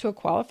Italy to a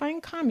qualifying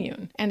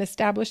commune and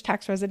establish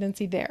tax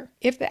residency there.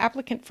 If the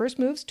applicant first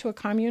moves to a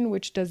commune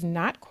which does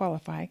not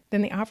qualify,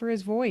 then the offer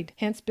is void.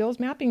 Hence, Bill's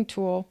mapping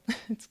tool.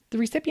 The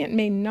recipient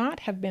may not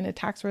have been a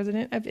tax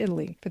resident of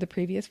Italy for the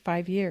previous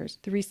 5 years.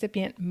 The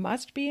recipient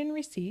must be in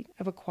receipt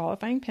of a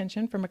qualifying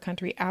pension from a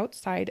country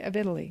outside of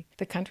Italy.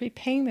 The country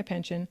paying the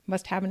pension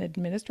must have an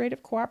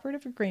administrative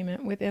cooperative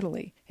agreement with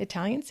Italy.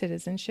 Italian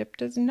citizenship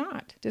does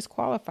not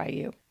disqualify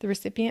you. The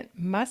recipient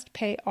must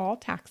pay all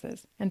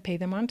taxes and pay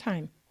them on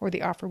time, or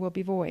the offer will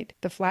be void.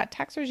 The flat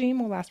tax regime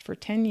will last for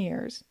 10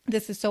 years.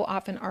 This is so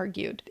often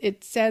argued.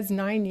 It says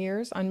 9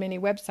 years on many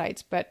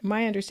websites, but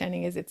my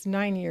understanding is it's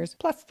 9 years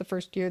plus the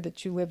first year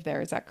that you live there.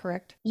 Is that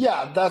correct?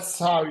 Yeah, that's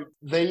how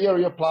the year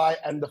you apply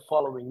and the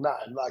following 9.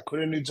 Like,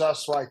 couldn't you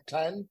just write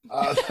 10?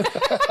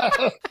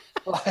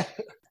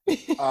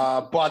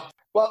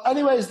 Well,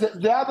 anyways,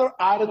 the other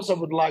items I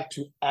would like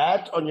to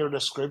add on your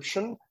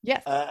description.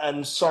 Yes.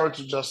 And sorry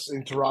to just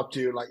interrupt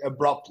you like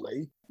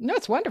abruptly. No,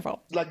 it's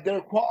wonderful. Like, the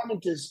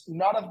requirement is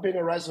not have been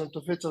a resident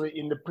of Italy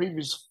in the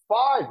previous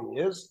 5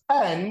 years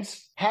and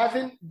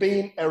having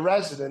been a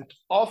resident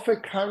of a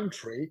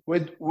country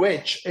with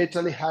which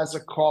Italy has a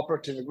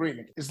cooperative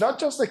agreement. It's not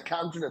just the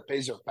country that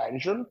pays your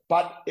pension,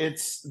 but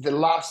it's the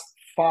last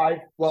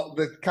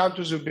the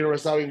countries who've been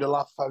residing in the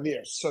last 5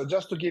 years. So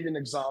just to give you an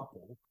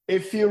example,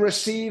 If you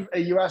receive a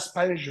US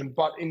pension,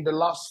 but in the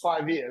last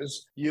 5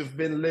 years, you've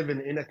been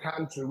living in a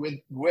country with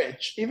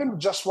which, even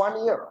just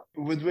 1 year,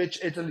 with which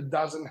Italy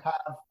doesn't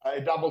have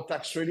a double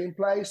tax rate in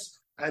place,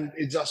 and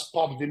it just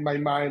popped in my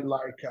mind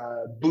like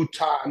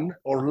Bhutan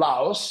or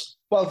Laos,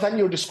 well, then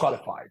you're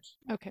disqualified.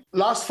 Okay.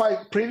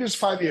 Previous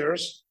 5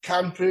 years,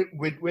 country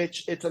with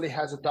which Italy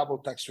has a double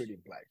tax rate in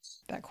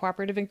place. That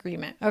cooperative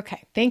agreement.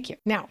 Okay, thank you.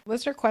 Now,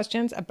 listener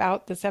questions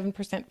about the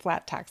 7%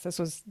 flat tax. This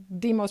was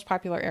the most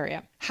popular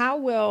area. How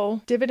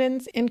will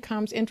dividends,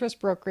 incomes,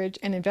 interest brokerage,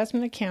 and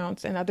investment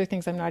accounts and other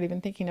things I'm not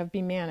even thinking of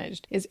be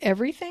managed? Is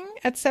everything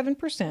at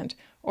 7%,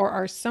 or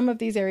are some of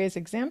these areas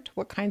exempt?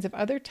 What kinds of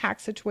other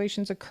tax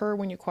situations occur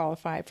when you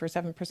qualify for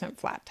 7%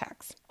 flat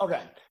tax?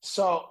 Okay,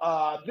 so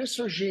this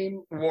regime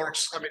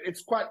works. I mean,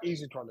 it's quite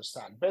easy to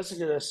understand.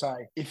 Basically, they say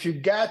if you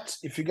get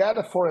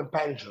a foreign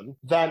pension,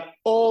 then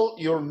all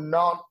your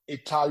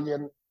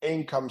non-Italian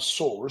income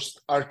sourced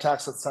are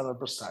taxed at 7%.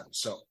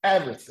 So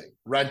everything,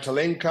 rental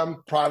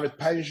income, private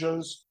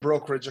pensions,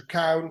 brokerage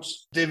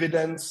accounts,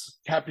 dividends,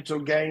 capital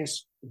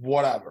gains,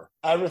 whatever,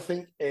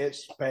 everything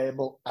is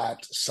payable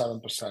at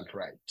 7%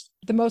 rate.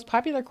 The most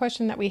popular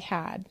question that we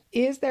had,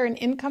 is there an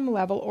income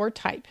level or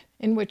type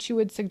in which you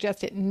would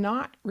suggest it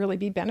not really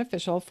be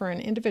beneficial for an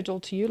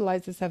individual to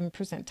utilize the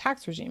 7%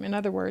 tax regime? In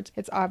other words,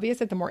 it's obvious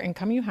that the more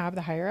income you have,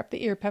 the higher up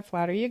the ERPEF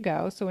flatter you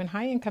go. So in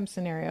high income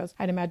scenarios,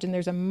 I'd imagine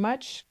there's a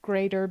much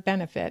greater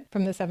benefit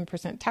from the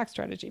 7% tax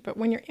strategy. But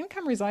when your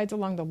income resides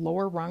along the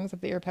lower rungs of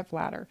the ERPEF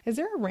ladder, is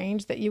there a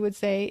range that you would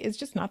say is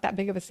just not that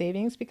big of a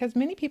savings? Because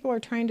many people are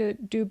trying to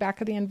do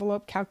back of the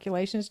envelope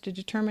calculations to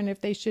determine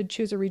if they should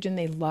choose a region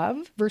they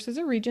love versus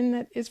a region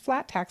that is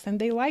flat tax and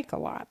they like a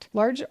lot.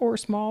 Large or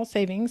small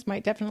savings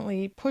might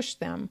definitely push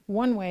them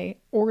one way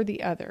or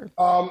the other.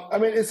 I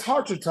mean, it's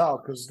hard to tell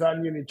because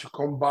then you need to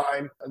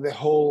combine the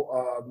whole,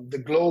 the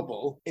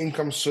global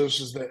income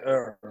sources they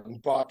earn.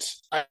 But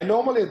I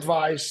normally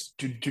advise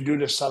to do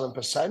the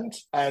 7%.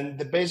 And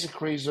the basic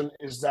reason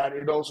is that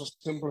it also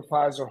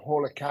simplifies your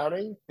whole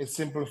accounting. It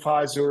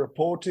simplifies your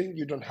reporting.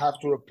 You don't have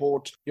to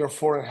report your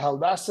foreign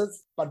held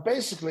assets. But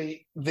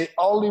basically, the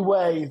only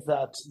way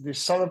that the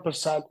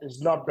 7%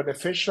 is not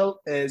beneficial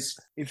is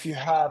if you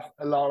have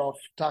a lot of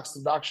tax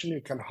deduction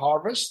you can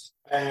harvest,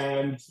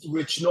 and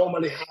which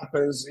normally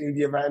happens in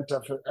the event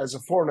of, as a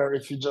foreigner,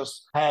 if you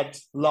just had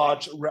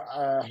large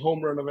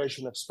home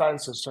renovation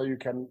expenses, so you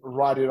can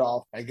write it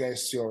off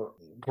against your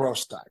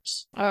gross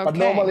tax. Okay. But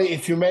normally,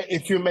 if you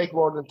make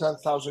more than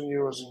 10,000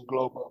 euros in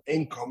global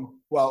income,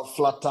 well,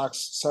 flat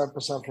tax,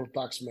 7% flat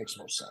tax makes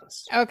more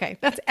sense. Okay,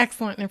 that's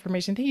excellent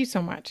information. Thank you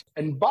so much.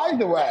 And by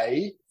the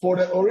way, for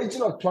the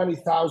original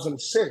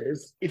 20,000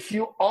 cities, if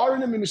you are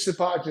in a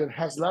municipality that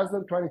has less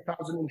than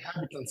 20,000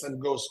 inhabitants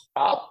and goes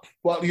up,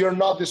 well, you're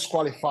not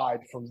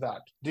disqualified from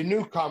that. The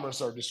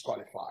newcomers are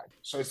disqualified.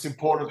 So it's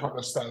important to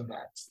understand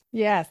that.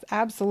 Yes,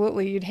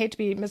 absolutely. You'd hate to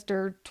be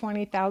Mr.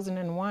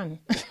 20,001.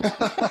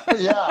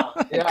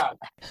 Yeah.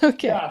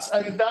 Okay. Yes,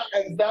 and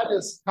that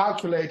is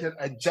calculated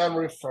at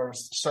January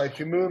 1st. So if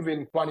you move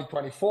in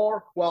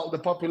 2024, well, the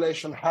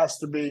population has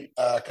to be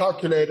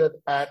calculated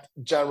at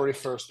January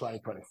 1st,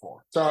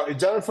 2024. So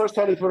January 1st,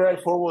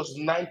 2024 was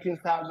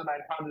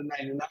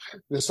 19,999.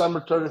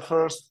 December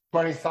 31st,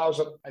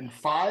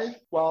 20,005.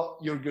 Well,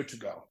 you're good to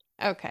go.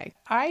 Okay.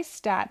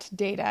 ISTAT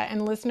data,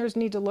 and listeners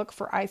need to look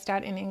for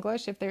ISTAT in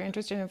English if they're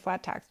interested in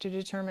flat tax to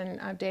determine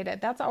data.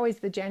 That's always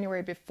the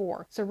January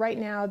before. So right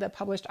now, the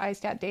published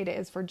ISTAT data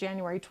is for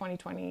January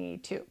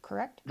 2022,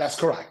 correct? That's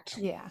correct.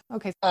 Yeah.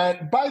 Okay.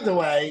 And by the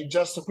way,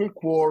 just a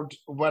quick word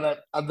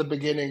at the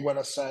beginning when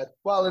I said,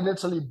 well, in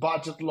Italy,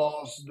 budget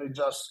laws, they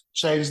just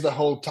change the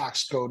whole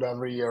tax code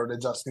every year. They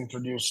just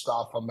introduce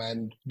stuff,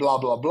 amend, blah,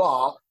 blah,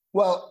 blah.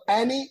 Well,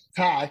 any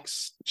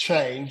tax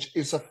change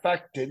is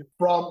affected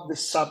from the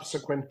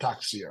subsequent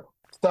tax year.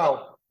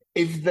 So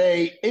if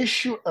they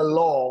issue a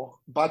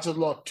budget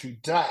law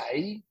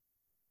today,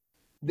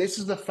 this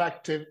is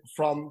effective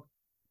from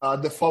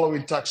the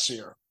following tax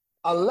year,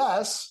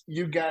 unless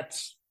you get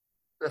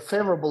a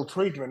favorable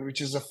treatment,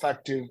 which is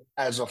effective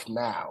as of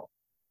now.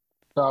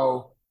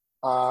 So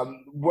a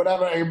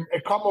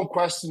common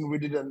question we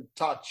didn't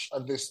touch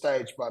at this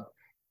stage, but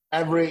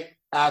every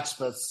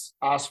expert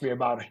asks me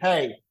about,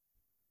 hey,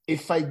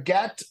 if I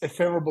get a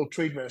favorable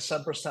treatment at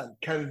 7%,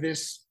 can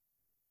this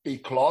be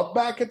clawed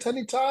back at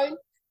any time?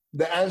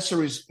 The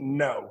answer is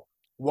no.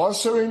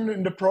 Once you're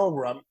in the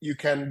program, you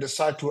can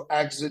decide to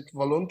exit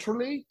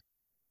voluntarily,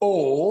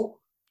 or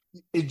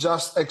it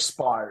just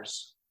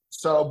expires.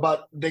 So,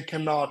 but they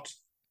cannot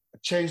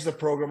change the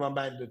program,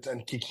 amend it,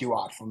 and kick you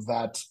out from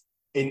that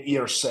in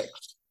year 6.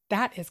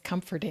 That is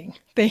comforting.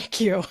 Thank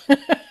you.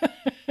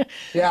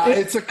 Yeah,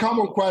 it's a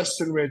common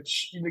question,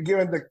 which,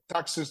 given the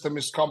tax system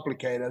is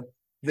complicated,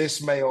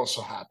 this may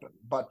also happen,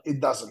 but it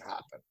doesn't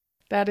happen.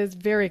 That is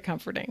very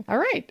comforting. All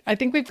right. I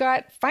think we've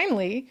got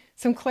finally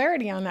some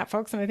clarity on that,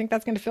 folks, and I think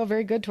that's going to feel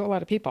very good to a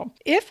lot of people.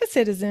 If a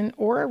citizen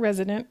or a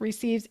resident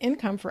receives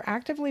income for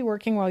actively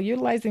working while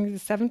utilizing the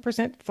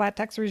 7% flat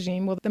tax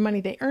regime, will the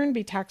money they earn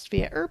be taxed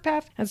via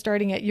ERPEF and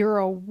starting at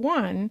Euro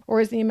 1, or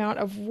is the amount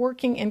of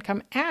working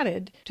income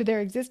added to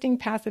their existing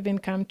passive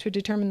income to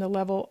determine the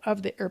level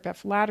of the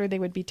ERPEF ladder they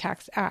would be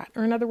taxed at?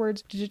 Or in other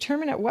words, to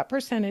determine at what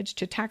percentage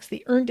to tax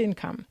the earned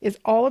income. Is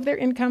all of their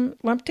income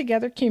lumped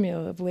together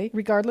cumulatively,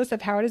 regardless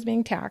of how it is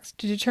being taxed,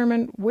 to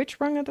determine which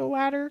rung of the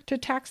ladder to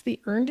tax the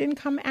earned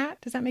income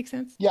at? Does that make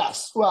sense?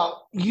 Yes.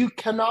 Well, you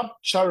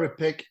cannot cherry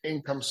pick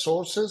income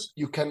sources.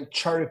 You can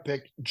cherry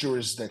pick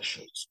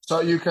jurisdictions.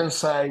 So you can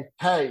say,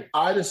 hey,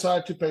 I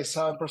decide to pay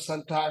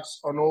 7% tax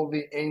on all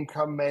the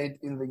income made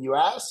in the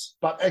US,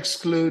 but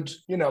exclude,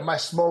 my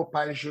small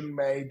pension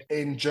made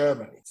in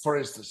Germany. For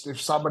instance, if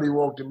somebody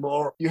worked in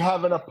more, you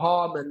have an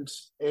apartment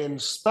in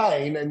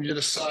Spain and you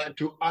decide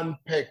to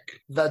unpick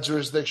that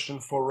jurisdiction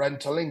for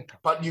rental income.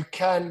 But you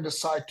can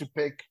decide to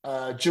pick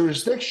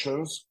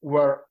jurisdictions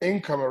where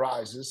income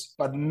arises,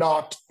 but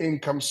not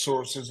income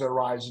sources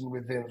arising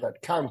within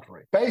that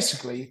country.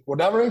 Basically,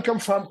 whatever income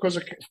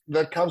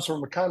that comes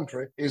from the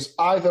country is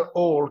either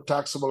or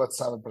taxable at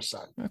 7%.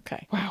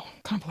 Okay. Wow.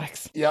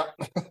 Complex. Yeah.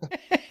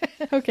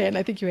 Okay, and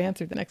I think you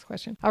answered the next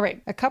question. All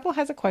right, a couple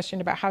has a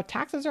question about how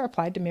taxes are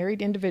applied to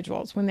married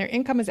individuals when their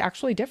income is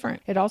actually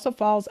different. It also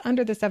falls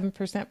under the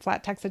 7%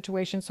 flat tax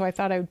situation, so I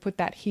thought I would put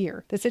that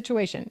here. The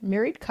situation: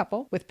 married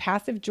couple with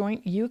passive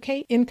joint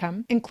UK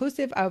income,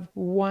 inclusive of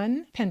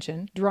one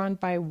pension drawn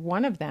by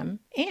one of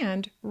them,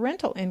 and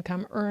rental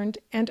income earned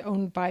and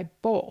owned by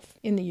both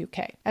in the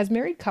UK. As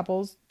married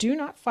couples do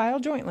not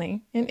file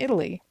jointly in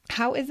Italy,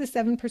 how is the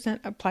 7%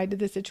 applied to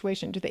this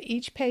situation? Do they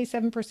each pay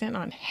 7%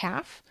 on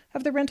half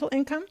of the rental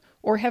income?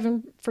 Or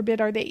heaven forbid,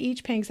 are they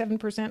each paying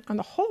 7% on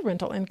the whole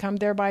rental income,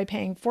 thereby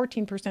paying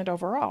 14%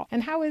 overall?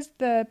 And how is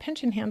the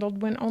pension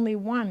handled when only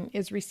one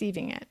is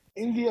receiving it?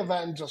 In the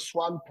event just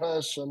one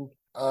person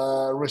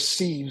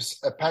receives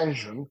a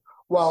pension,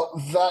 well,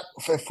 that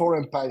for a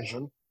foreign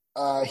pension,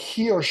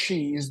 he or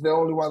she is the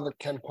only one that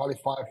can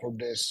qualify for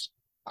this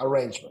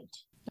arrangement.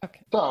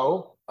 Okay.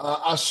 So,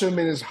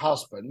 assuming his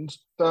husband,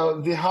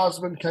 so the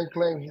husband can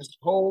claim his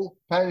whole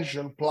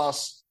pension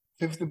plus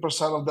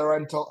 50% of the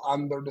rental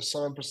under the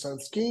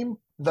 7% scheme.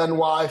 Then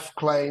wife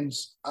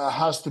claims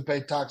has to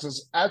pay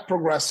taxes at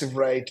progressive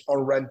rate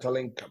on rental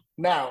income.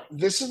 Now,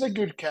 this is a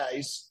good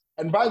case.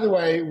 And by the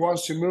way,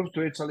 once you move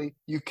to Italy,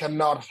 you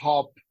cannot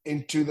hop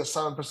into the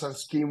 7%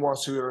 scheme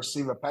once you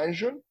receive a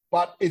pension.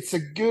 But it's a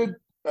good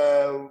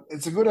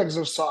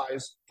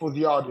exercise for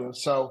the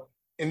audience. So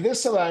in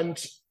this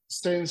event,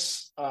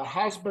 since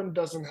husband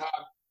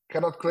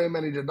cannot claim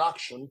any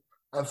deduction,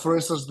 and for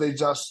instance, they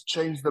just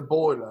change the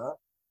boiler,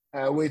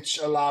 which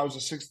allows a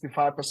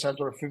 65%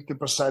 or a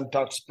 50%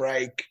 tax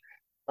break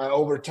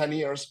over 10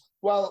 years,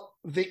 well,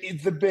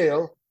 the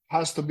bill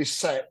has to be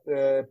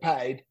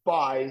paid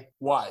by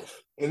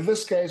wife. In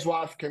this case,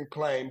 wife can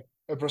claim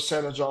a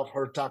percentage of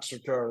her tax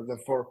return,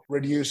 therefore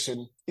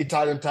reducing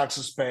Italian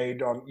taxes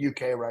paid on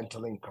UK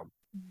rental income.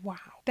 Wow,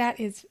 that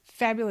is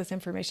fabulous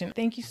information.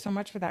 Thank you so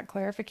much for that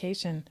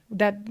clarification.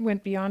 That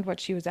went beyond what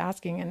she was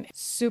asking and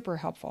super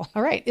helpful.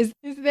 All right, is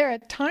there a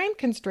time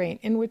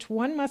constraint in which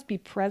one must be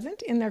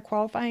present in their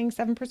qualifying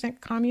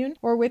 7% commune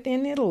or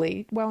within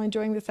Italy while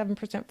enjoying the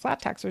 7% flat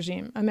tax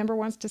regime? A member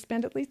wants to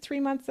spend at least 3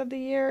 months of the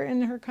year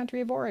in her country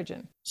of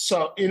origin.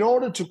 So in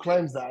order to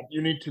claim that,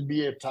 you need to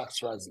be a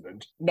tax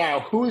resident.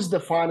 Now, who is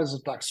defined as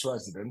a tax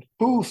resident?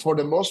 Who, for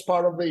the most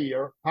part of the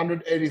year,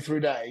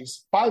 183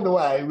 days. By the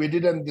way, we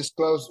didn't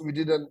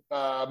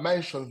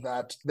mention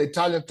that the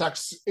Italian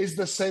tax is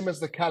the same as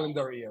the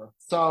calendar year.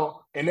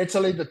 So in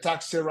Italy, the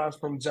tax year runs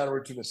from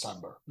January to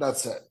December.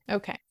 That's it.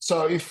 Okay.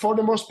 So if for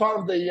the most part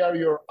of the year,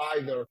 you're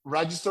either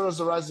registered as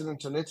a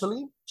resident in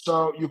Italy,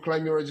 so you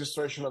claim your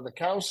registration at the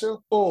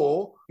council,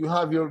 or you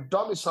have your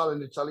domicile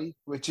in Italy,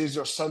 which is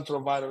your center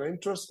of vital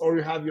interest, or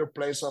you have your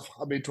place of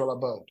habitual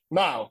abode.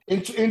 Now,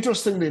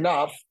 interestingly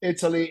enough,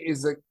 Italy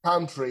is a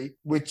country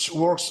which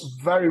works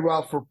very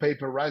well for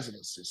paper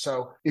residency.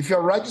 So if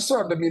you're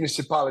registered at the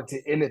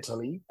municipality in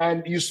Italy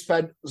and you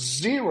spend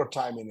 0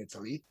 time in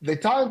Italy, the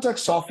Italian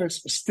tax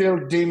office still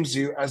deems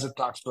you as a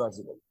tax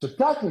resident. So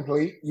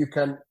technically, you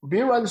can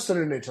be registered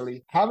in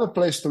Italy, have a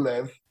place to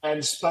live,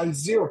 and spend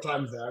 0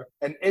 time there,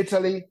 and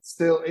Italy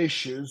still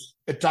issues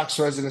a tax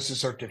residency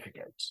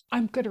certificate.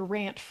 I'm going to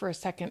rant for a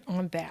second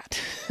on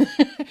that.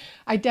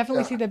 I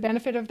definitely see the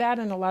benefit of that,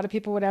 and a lot of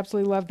people would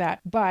absolutely love that.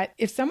 But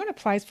if someone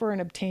applies for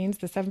and obtains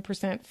the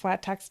 7%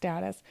 flat tax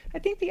status, I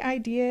think the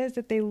idea is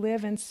that they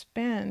live and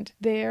spend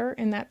there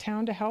in that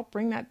town to help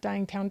bring that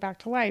dying town back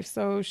to life.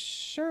 So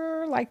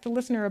sure, like the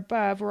listener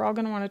above, we're all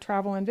going to want to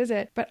travel and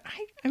visit, but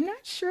I'm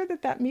not sure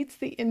that meets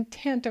the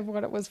intent of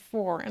what it was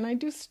for. And I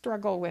do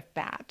struggle with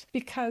that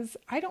because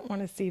I don't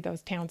want to see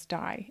those towns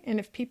die. And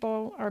if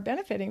people are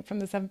benefiting from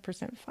the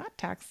 7% flat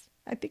tax,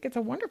 I think it's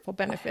a wonderful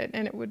benefit,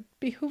 and it would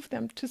behoove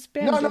them to No,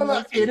 spend no, in no.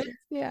 those years.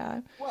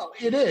 Yeah. Well,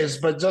 it is,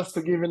 but just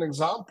to give you an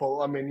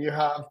example, I mean, you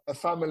have a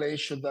family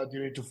issue that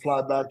you need to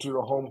fly back to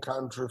your home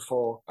country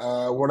for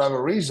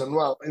whatever reason.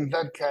 Well, in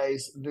that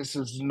case, this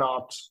is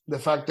not the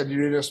fact that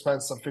you didn't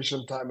spend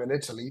sufficient time in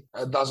Italy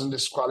doesn't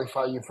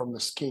disqualify you from the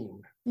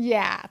scheme.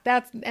 Yeah,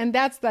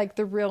 that's like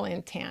the real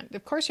intent.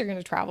 Of course you're going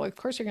to travel. Of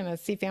course you're going to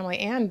see family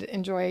and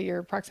enjoy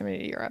your proximity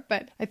to Europe.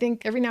 But I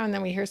think every now and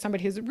then we hear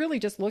somebody who's really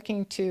just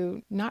looking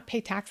to not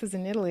pay taxes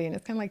in Italy, and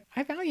it's kind of like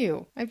I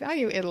value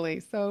Italy.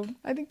 So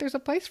I think there's a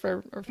place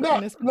for No,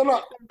 and no, especially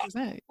no.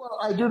 7%. Well,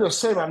 I do the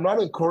same. I'm not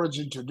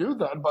encouraging to do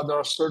that, but there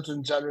are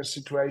certain general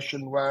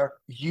situations where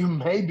you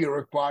may be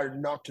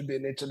required not to be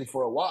in Italy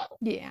for a while,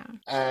 Yeah,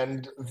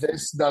 and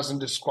this doesn't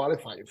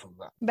disqualify you from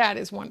that. that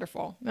is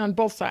wonderful on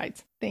both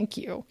sides. Thank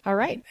you. All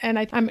right. And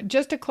I'm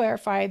just to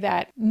clarify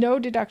that no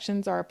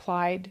deductions are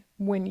applied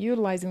when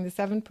utilizing the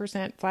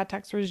 7% flat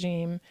tax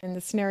regime. In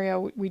the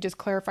scenario we just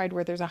clarified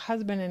where there's a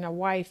husband and a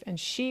wife, and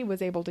she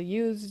was able to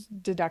use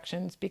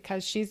deductions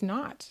because she's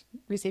not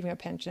receiving a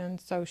pension,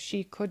 so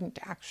she couldn't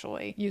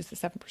actually use the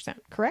 7%,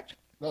 correct?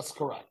 That's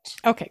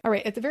correct. Okay. All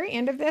right. At the very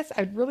end of this,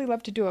 I'd really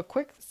love to do a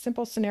quick,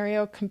 simple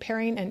scenario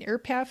comparing an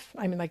IRPEF.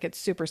 I mean, like it's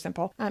super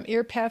simple.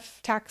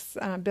 IRPEF tax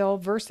bill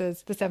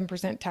versus the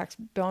 7% tax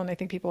bill. And I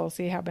think people will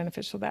see how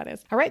beneficial that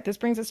is. All right. This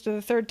brings us to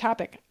the third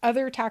topic,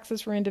 other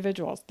taxes for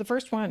individuals. The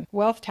first one,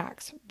 wealth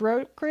tax.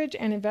 Brokerage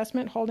and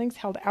investment holdings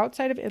held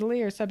outside of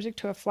Italy are subject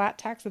to a flat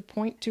tax of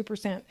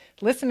 0.2%.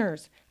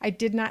 Listeners, I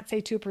did not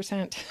say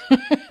 2%.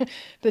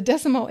 The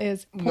decimal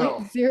is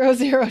No.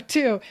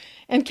 0.002.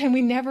 And can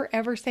we never,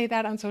 ever say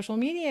that on social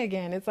media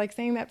again? It's like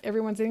saying that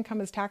everyone's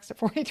income is taxed at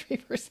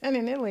 43%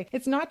 in Italy.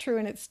 It's not true,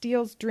 and it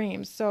steals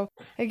dreams. So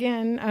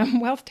again,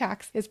 wealth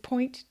tax is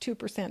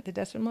 0.2%. The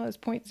decimal is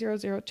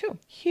 0.002.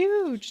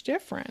 Huge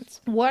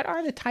difference. What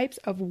are the types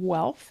of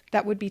wealth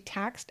that would be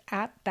taxed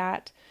at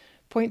that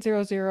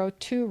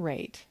 0.002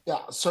 rate?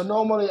 Yeah, so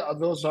normally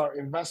those are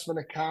investment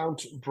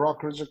account,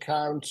 brokerage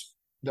account,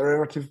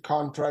 derivative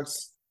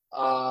contracts,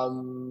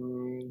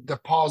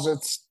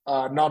 deposits,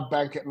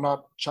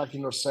 not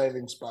checking or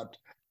savings, but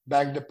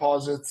bank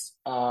deposits,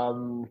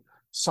 some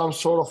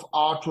sort of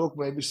artwork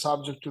may be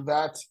subject to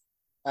that,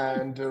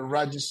 and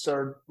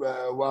registered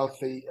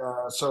wealthy,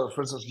 so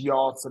for instance,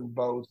 yachts and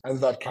boats and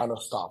that kind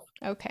of stuff.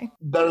 Okay.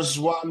 There's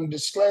one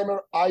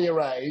disclaimer,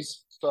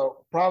 IRAs,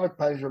 so private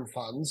pension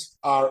funds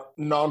are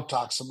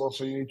non-taxable,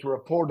 so you need to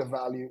report the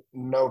value,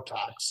 no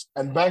tax.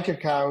 And bank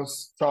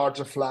accounts charge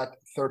a flat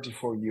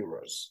 34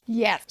 euros.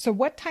 Yes. So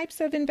what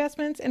types of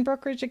investments and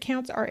brokerage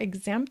accounts are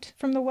exempt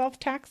from the wealth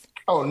tax?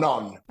 Oh,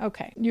 none.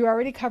 Okay. You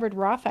already covered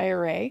Roth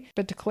IRA,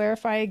 but to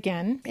clarify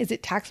again, is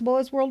it taxable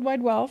as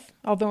worldwide wealth,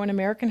 although an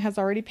American has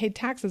already paid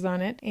taxes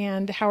on it?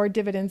 And how are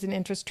dividends and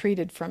interest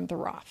treated from the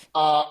Roth?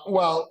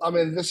 Well, I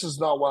mean, this is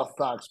not wealth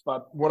tax,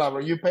 but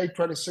whatever. You pay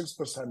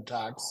 26%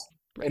 tax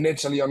in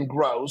Italy on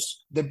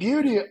gross. The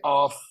beauty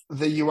of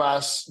the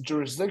US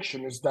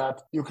jurisdiction is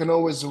that you can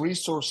always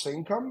resource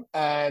income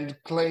and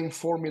claim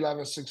Form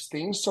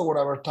 1116. So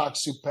whatever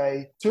tax you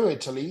pay to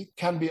Italy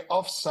can be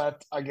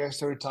offset against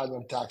your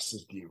Italian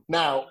taxes due.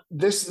 Now,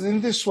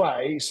 in this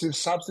way, since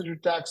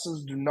substitute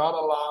taxes do not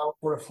allow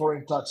for a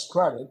foreign tax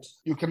credit,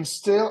 you can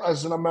still,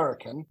 as an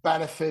American,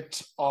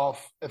 benefit of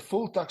a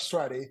full tax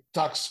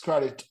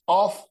credit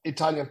of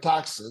Italian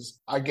taxes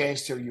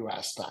against your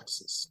US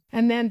taxes.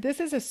 And then this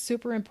is a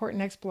super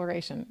important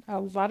exploration. A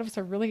lot of us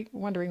are really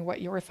wondering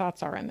what your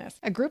thoughts are on this.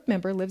 A group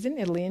member lives in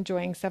Italy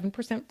enjoying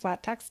 7%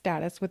 flat tax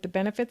status with the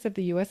benefits of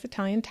the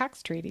U.S.-Italian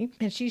tax treaty,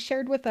 and she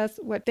shared with us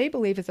what they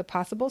believe is a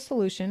possible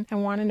solution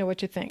and want to know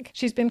what you think.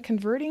 She's been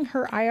converting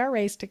her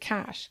IRAs to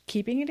cash,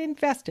 keeping it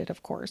invested,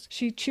 of course.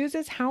 She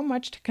chooses how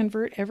much to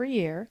convert every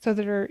year so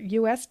that her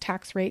U.S.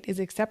 tax rate is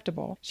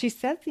acceptable. She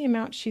says the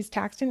amount she's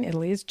taxed in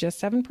Italy is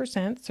just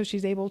 7%, so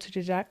she's able to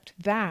deduct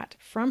that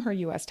from her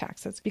U.S.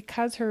 taxes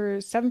because her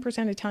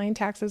 7% Italian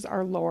taxes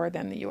are lower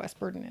than the U.S.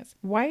 burden is.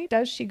 Why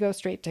does she go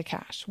straight to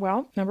cash?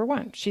 Well, number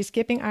one, she's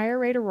skipping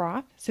IRA to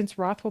Roth, since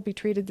Roth will be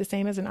treated the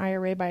same as an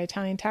IRA by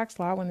Italian tax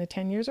law when the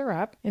 10 years are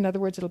up. In other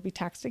words, it'll be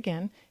taxed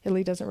again.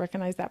 Italy doesn't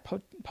recognize that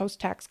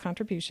post-tax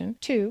contribution.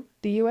 Two,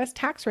 the U.S.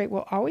 tax rate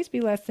will always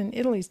be less than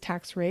Italy's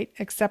tax rate,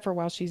 except for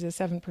while she's a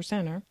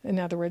 7%er. In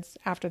other words,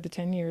 after the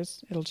 10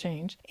 years, it'll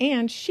change.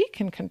 And she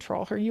can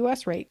control her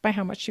U.S. rate by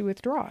how much she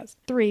withdraws.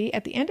 Three,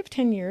 at the end of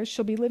 10 years,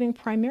 she'll be living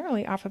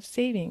primarily off of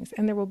savings,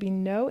 and there will be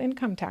no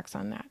income tax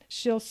on that.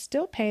 She'll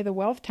still pay the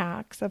wealth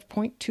tax of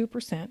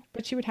 0.2%,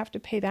 but she would have to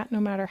pay that no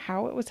matter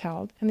how it was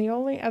held. And the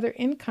only other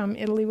income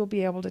Italy will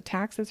be able to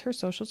tax is her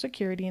Social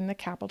Security and the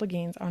capital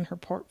gains on her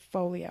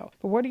portfolio.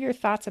 But what are your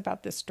thoughts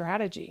about this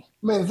strategy?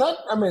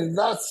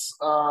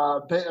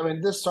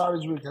 This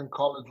strategy, we can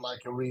call it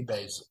like a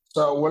rebasing.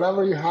 So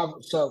whenever you have,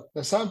 so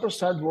the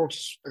 7%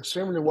 works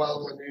extremely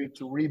well when you need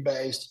to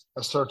rebase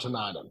a certain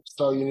item.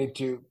 So you need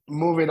to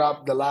move it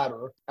up the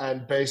ladder,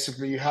 and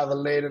basically you have a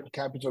latent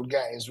capital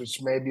gains,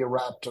 which may be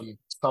wrapped on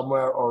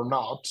somewhere or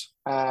not,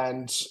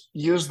 and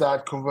use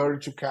that, convert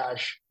it to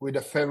cash with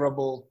a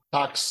favorable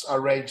tax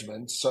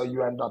arrangement, so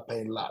you end up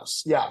paying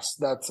less. Yes,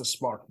 that's a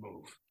smart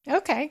move.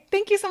 Okay.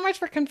 Thank you so much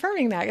for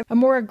confirming that. A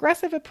more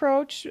aggressive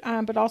approach,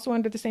 but also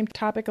under the same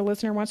topic, a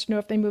listener wants to know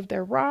if they move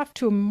their Roth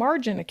to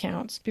margin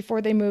accounts before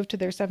they move to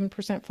their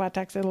 7% flat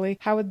tax Italy,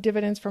 how would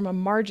dividends from a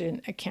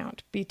margin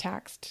account be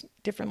taxed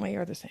differently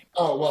or the same?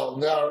 Oh, well,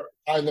 they are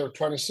either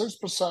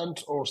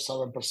 26% or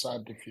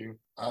 7% if you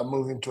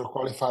move into a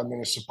qualified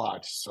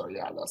municipality. So,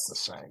 yeah, that's the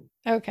same.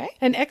 Okay.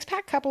 An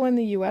expat couple in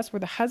the U.S. where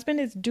the husband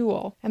is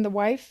dual and the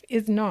wife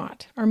is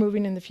not are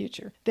moving in the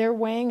future. They're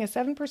weighing a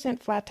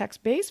 7% flat tax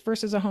base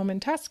versus a home in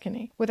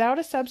Tuscany. Without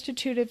a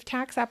substitutive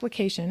tax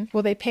application,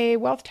 will they pay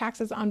wealth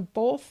taxes on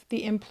both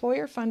the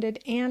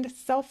employer-funded and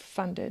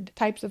self-funded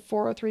types of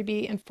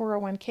 403b and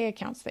 401k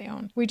accounts they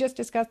own? We just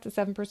discussed the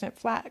 7%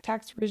 flat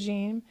tax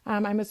regime.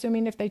 I'm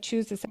assuming if they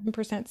choose the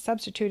 7%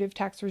 substitutive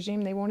tax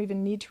regime, they won't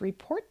even need to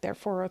report their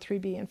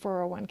 403b and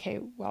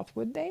 401k wealth,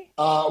 would they?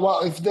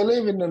 Well, if they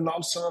live in the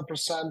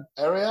non-7%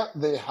 area,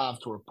 they have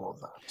to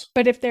report that.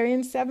 But if they're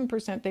in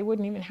 7%, they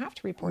wouldn't even have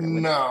to report it, would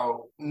they?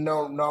 No,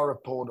 not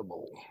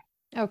reportable.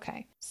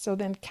 Okay, so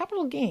then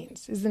capital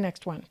gains is the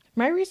next one.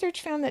 My research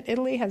found that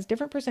Italy has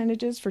different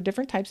percentages for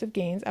different types of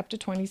gains, up to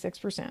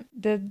 26%.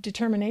 The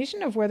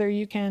determination of whether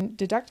you can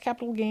deduct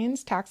capital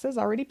gains taxes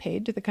already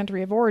paid to the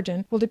country of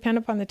origin will depend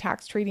upon the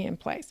tax treaty in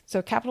place.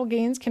 So capital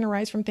gains can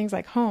arise from things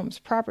like homes,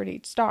 property,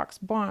 stocks,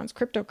 bonds,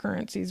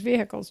 cryptocurrencies,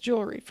 vehicles,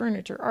 jewelry,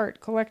 furniture,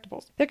 art,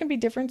 collectibles. There can be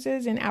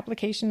differences in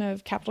application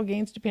of capital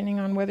gains depending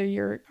on whether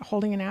you're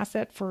holding an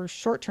asset for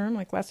short term,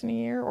 like less than a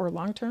year, or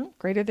long term,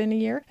 greater than a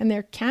year. And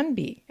there can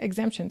be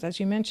exemptions, as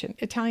you mentioned.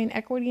 Italian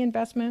equity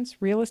investments,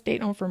 real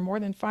estate owned for more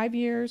than 5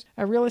 years,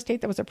 a real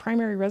estate that was a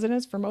primary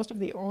residence for most of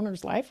the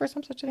owner's life, or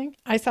some such a thing.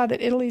 I saw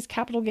that Italy's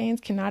capital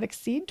gains cannot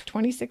exceed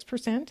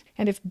 26%,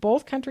 and if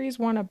both countries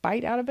want to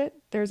bite out of it,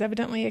 there's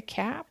evidently a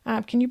cap.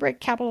 Can you break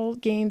capital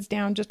gains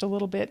down just a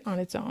little bit on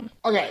its own?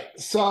 Okay,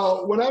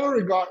 so in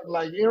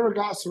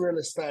regards to real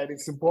estate,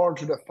 it's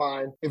important to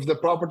define if the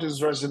property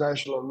is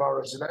residential or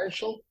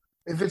non-residential.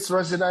 If it's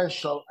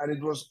residential and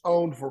it was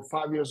owned for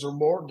 5 years or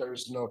more, there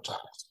is no tax.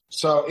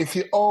 So if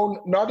you own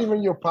not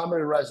even your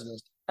primary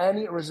residence,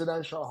 any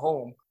residential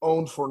home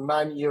owned for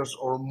 9 years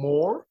or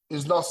more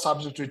is not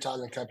subject to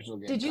Italian capital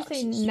gain Did you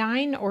taxes. say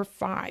 9 or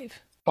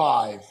 5?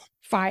 5.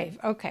 5.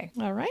 Okay.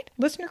 All right.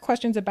 Listener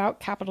questions about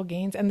capital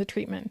gains and the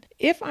treatment.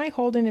 If I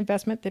hold an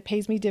investment that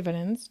pays me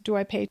dividends, do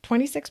I pay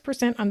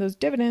 26% on those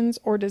dividends,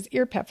 or does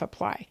IRPEF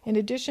apply? In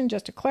addition,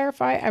 just to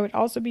clarify, I would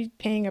also be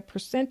paying a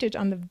percentage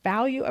on the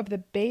value of the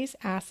base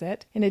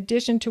asset in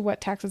addition to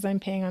what taxes I'm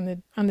paying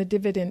on the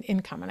dividend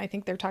income. And I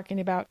think they're talking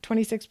about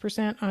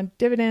 26% on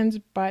dividends,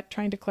 but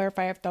trying to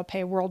clarify if they'll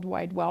pay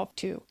worldwide wealth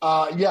too.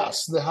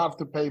 Yes, they have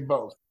to pay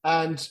both.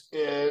 And,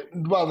 they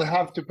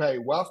have to pay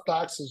wealth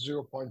tax of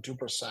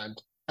 0.2%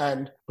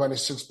 and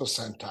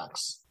 26%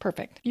 tax.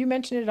 Perfect. You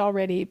mentioned it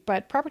already,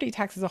 but property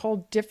tax is a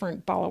whole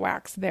different ball of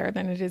wax there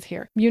than it is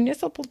here.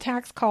 Municipal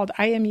tax, called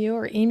IMU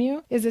or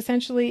EMU, is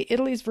essentially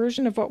Italy's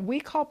version of what we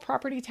call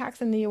property tax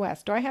in the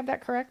US. Do I have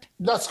that correct?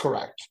 That's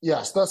correct.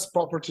 Yes, that's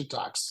property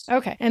tax.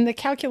 Okay, and the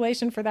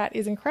calculation for that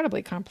is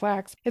incredibly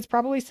complex. It's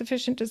probably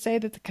sufficient to say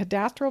that the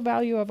cadastral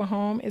value of a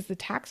home is the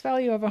tax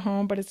value of a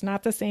home, but it's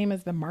not the same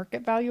as the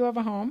market value of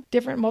a home.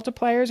 Different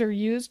multipliers are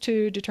used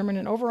to determine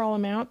an overall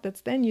amount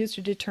that's then used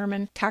to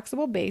determine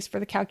taxable base for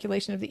the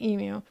calculation of the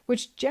EMU,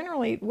 which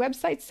generally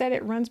websites said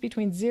it runs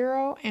between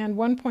 0 and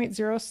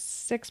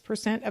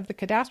 1.06% of the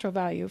cadastral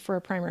value for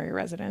a primary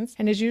residence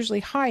and is usually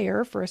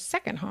higher for a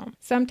second home.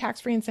 Some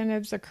tax-free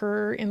incentives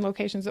occur in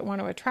locations that want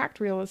to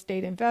attract real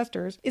estate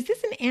investors. Is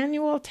this an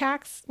annual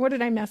tax? What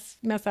did I mess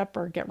up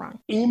or get wrong?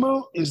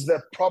 EMU is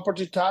the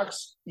property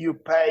tax you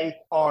pay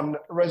on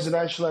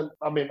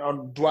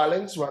on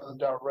dwellings, whether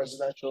they're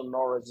residential or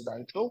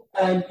non-residential.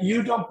 And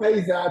you don't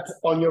pay that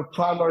on your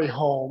primary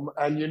home,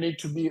 and you need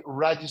to be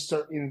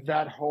registered in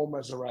that home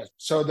as a resident.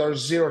 So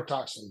there's zero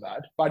tax on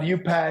that. But you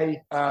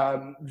pay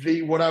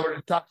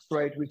the tax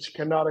rate, which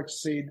cannot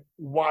exceed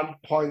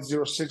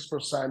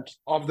 1.06%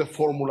 of the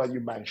formula you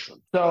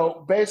mentioned.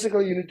 So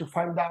basically, you need to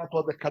find out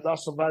what the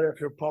cadastral value of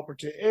your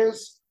property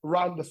is,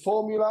 run the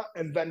formula,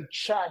 and then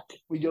check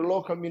with your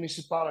local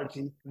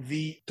municipality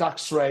the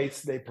tax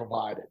rates they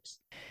provided.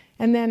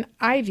 And then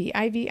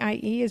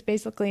IVIE is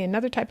basically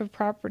another type of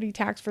property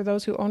tax for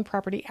those who own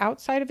property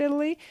outside of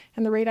Italy.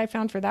 And the rate I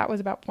found for that was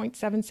about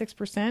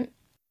 0.76%.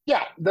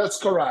 Yeah, that's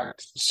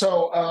correct.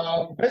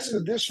 So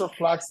basically, this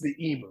reflects the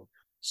EMU.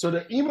 So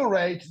the EMU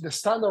rate, the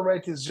standard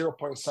rate is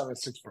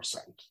 0.76%.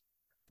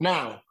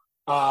 Now,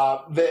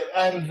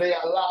 they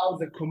allow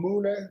the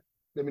comune,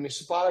 the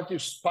municipality, to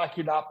spike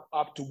it up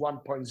to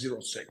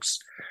 1.06.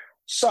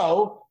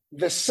 So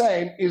the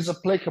same is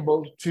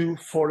applicable to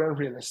foreign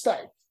real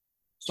estate.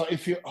 So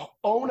if you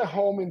own a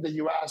home in the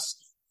US,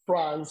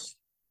 France,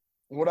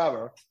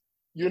 whatever,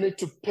 you need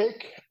to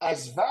pick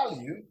as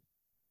value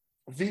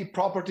the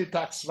property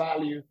tax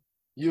value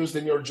used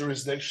in your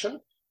jurisdiction,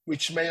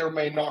 which may or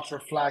may not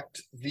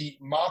reflect the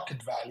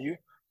market value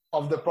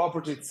of the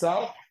property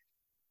itself.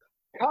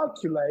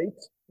 Calculate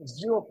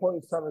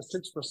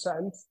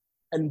 0.76%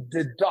 and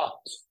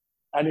deduct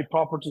any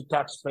property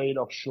tax paid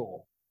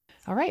offshore.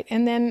 All right.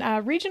 And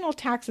then regional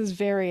taxes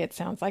vary, it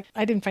sounds like.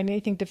 I didn't find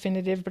anything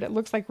definitive, but it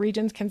looks like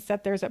regions can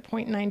set theirs at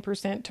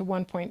 0.9% to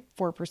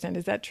 1.4%.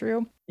 Is that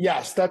true?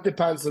 Yes, that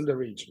depends on the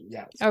region,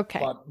 yes. Okay.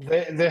 But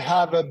they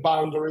have a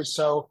boundary,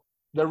 so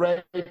the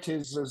rate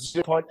is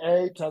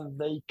 0.8 and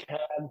they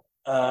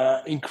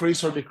can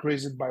increase or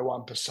decrease it by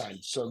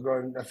 1%. So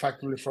going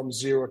effectively from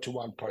 0 to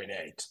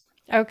 1.8.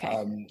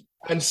 Okay.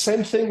 And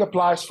same thing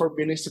applies for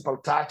municipal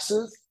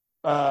taxes.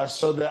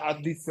 So the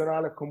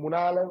addizionale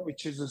comunale,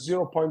 which is a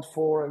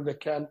 0.4, and they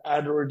can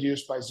add or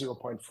reduce by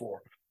 0.4.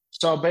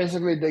 So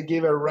basically they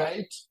give a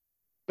rate,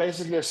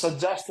 basically a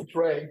suggested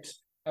rate,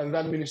 and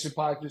then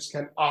municipalities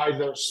can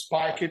either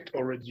spike it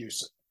or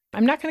reduce it.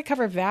 I'm not going to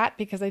cover VAT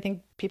because I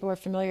think people are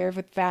familiar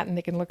with VAT and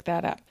they can look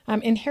that up.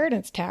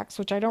 Inheritance tax,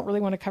 which I don't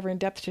really want to cover in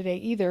depth today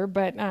either,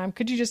 but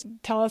could you just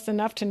tell us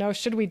enough to know,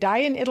 should we die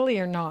in Italy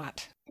or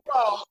not?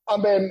 Well, I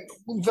mean,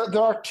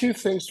 there are two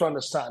things to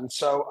understand.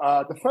 So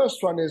the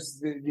first one is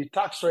the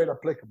tax rate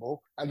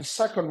applicable, and the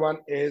second one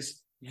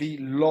is the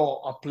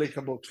law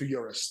applicable to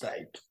your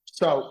estate.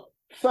 So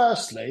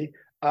firstly,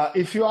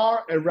 if you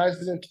are a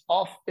resident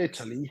of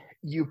Italy,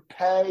 you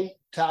pay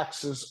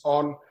taxes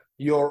on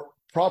your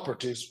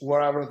properties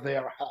wherever they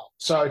are held.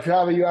 So if you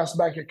have a US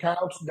bank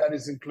account, that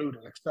is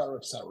included, et cetera,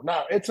 et cetera.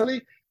 Now,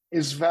 Italy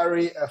is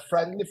very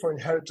friendly for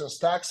inheritance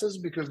taxes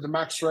because the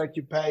max rate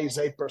you pay is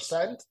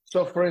 8%.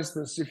 So for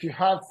instance, if you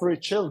have 3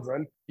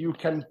 children, you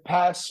can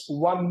pass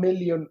 1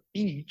 million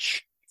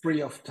each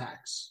free of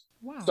tax.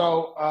 Wow.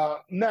 So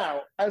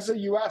now, as a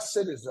US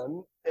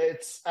citizen,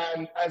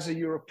 and as a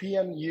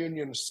European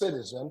Union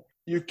citizen,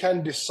 you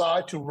can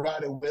decide to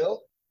write a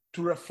will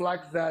to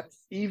reflect that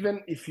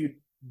even if you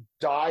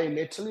die in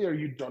Italy or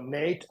you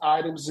donate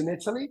items in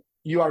Italy,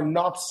 you are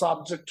not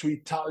subject to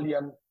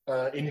Italian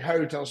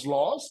inheritance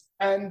laws.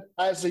 And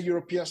as a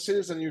European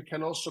citizen, you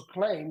can also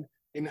claim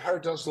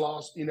inheritance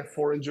laws in a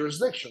foreign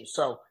jurisdiction.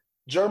 So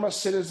German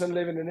citizen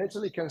living in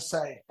Italy can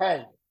say,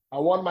 hey, I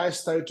want my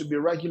estate to be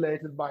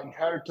regulated by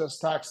inheritance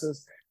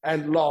taxes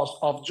and laws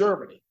of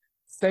Germany.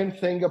 Same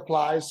thing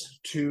applies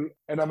to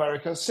an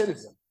American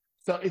citizen.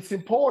 So it's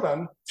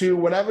important to,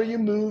 whenever you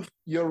move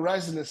your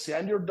residency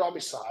and your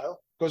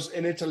domicile, because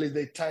in Italy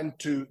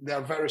they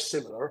are very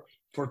similar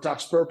for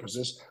tax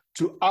purposes,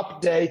 to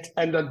update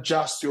and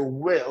adjust your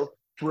will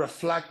to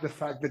reflect the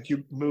fact that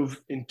you moved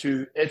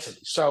into Italy.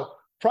 So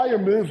prior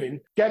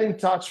moving, get in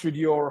touch with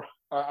your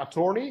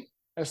attorney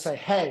and say,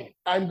 hey,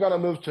 I'm going to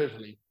move to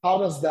Italy. How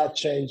does that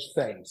change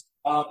things?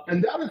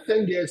 And the other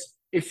thing is,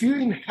 if you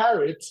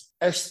inherit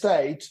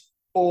estate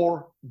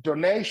or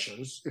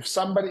donations, if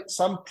some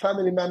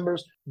family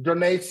members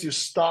donates you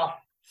stuff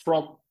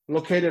from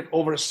located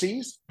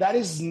overseas, that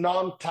is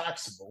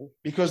non-taxable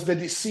because the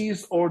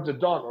deceased or the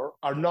donor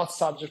are not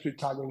subject to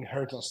Italian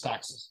inheritance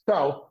taxes.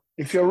 So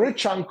if your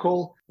rich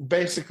uncle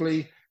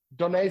basically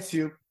donates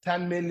you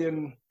 10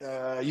 million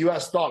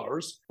US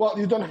dollars, well,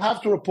 you don't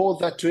have to report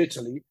that to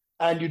Italy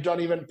and you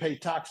don't even pay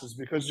taxes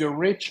because your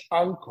rich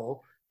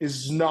uncle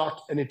is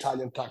not an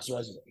Italian tax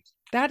resident.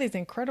 That is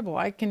incredible.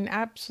 I can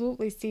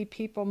absolutely see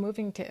people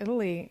moving to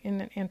Italy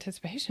in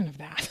anticipation of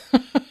that.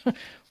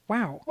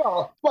 Wow.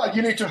 Well,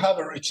 you need to have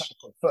a rich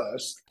uncle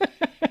first.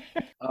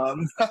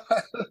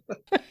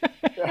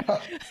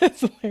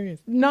 That's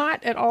hilarious.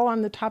 Not at all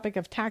on the topic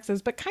of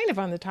taxes, but kind of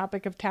on the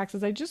topic of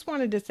taxes. I just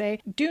wanted to say,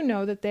 do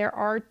know that there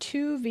are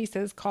 2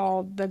 visas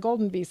called the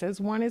golden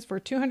visas. One is for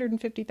a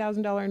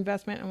 $250,000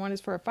 investment and one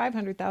is for a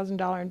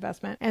 $500,000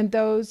 investment. And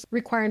those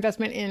require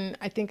investment in,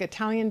 I think,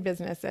 Italian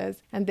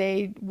businesses, and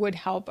they would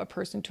help a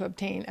person to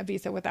obtain a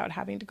visa without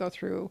having to go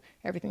through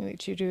everything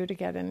that you do to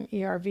get an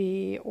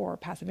ERV or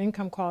passive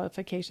income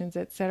qualifications,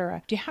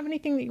 etc. Do you have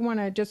anything that you want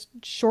to just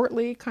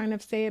shortly kind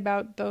of say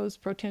about those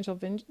potential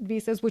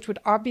visas, which would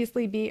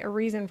obviously be a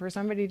reason for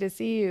somebody to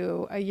see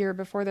you a year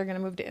before they're going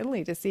to move to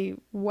Italy to see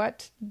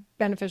what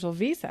beneficial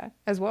visa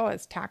as well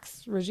as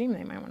tax regime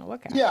they might want to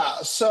look at? Yeah,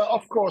 so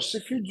of course,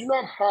 if you do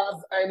not have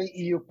any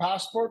EU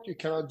passport, you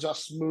cannot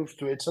just move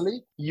to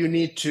Italy. You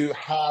need to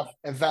have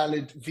a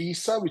valid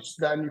visa, which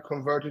then you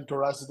convert into a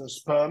residence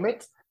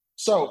permit.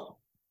 So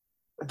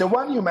the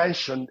one you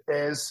mentioned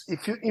is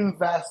if you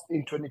invest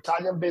into an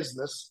Italian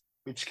business,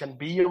 which can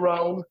be your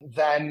own,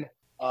 then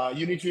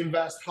you need to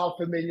invest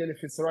 $500,000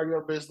 if it's a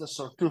regular business,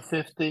 or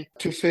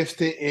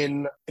 $250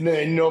 in an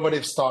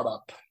innovative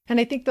startup. And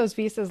I think those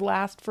visas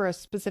last for a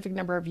specific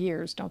number of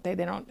years, don't they?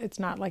 They don't. It's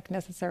not like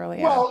necessarily.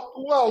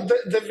 Well,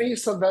 the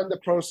visa, then the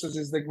process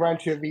is they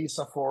grant you a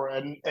visa for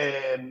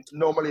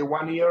normally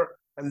 1 year,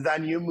 and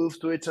then you move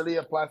to Italy,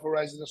 apply for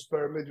residence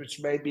permit,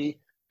 which may be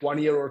 1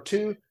 year or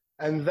 2,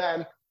 and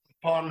then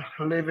upon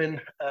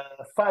living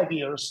 5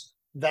 years,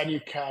 then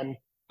you can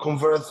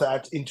convert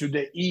that into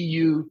the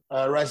EU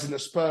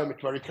residence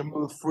permit where you can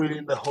move freely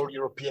in the whole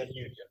European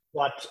Union.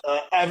 But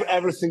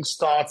everything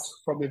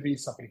starts from a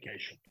visa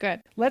application.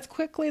 Good. Let's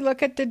quickly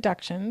look at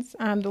deductions.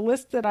 The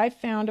list that I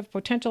found of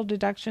potential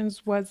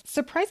deductions was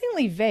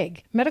surprisingly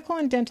vague. Medical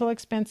and dental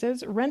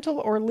expenses, rental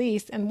or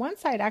lease, and one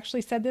side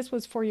actually said this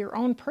was for your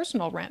own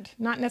personal rent,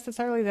 not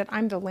necessarily that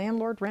I'm the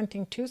landlord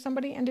renting to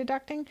somebody and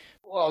deducting.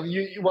 Well,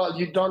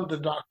 you don't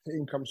deduct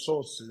income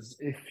sources.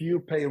 If you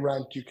pay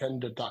rent, you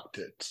can deduct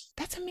it.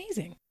 That's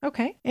amazing.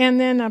 Okay. And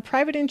then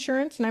private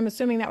insurance, and I'm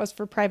assuming that was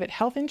for private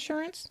health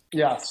insurance?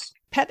 Yes.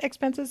 Pet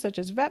expenses such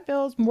as vet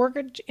bills,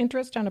 mortgage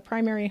interest on a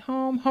primary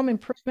home, home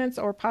improvements,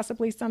 or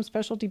possibly some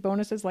specialty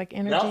bonuses like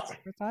energy.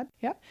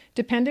 Yep.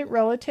 Dependent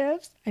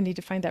relatives. I need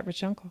to find that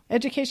rich uncle.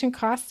 Education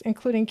costs,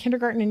 including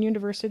kindergarten and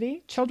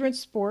university, children's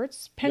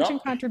sports, pension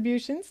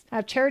contributions,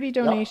 charity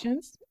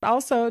donations,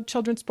 also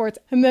children's sports,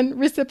 and then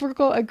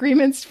reciprocal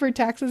agreements for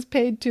taxes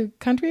paid to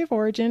country of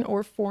origin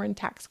or foreign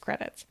tax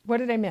credits. What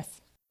did I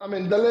miss? I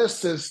mean, the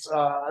list is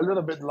a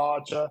little bit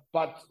larger,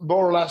 but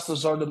more or less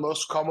those are the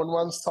most common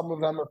ones. Some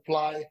of them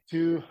apply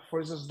to,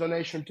 for instance,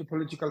 donation to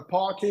political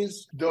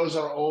parties. Those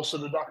are also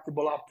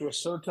deductible up to a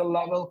certain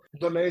level.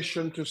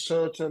 Donation to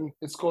certain,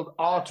 it's called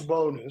art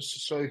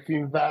bonus. So if you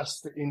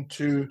invest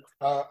into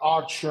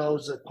art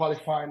shows,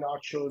 qualifying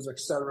art shows,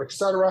 etc.,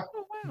 etc. Oh,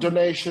 wow.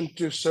 Donation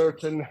to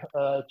certain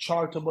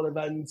charitable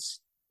events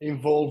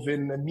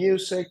involving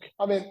music.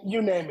 I mean,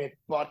 you name it.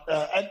 But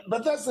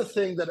that's the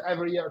thing that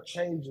every year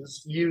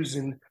changes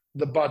using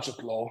the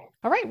budget law.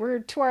 All right, we're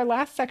to our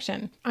last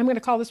section. I'm going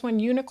to call this one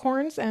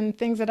unicorns and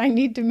things that I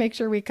need to make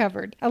sure we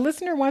covered. A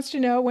listener wants to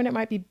know when it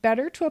might be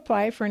better to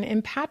apply for an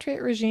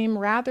impatriate regime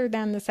rather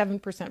than the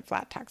 7%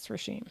 flat tax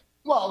regime.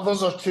 Well,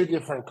 those are two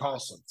different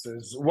concepts.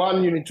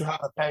 One, you need to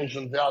have a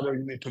pension. The other,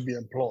 you need to be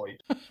employed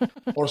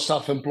or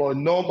self-employed.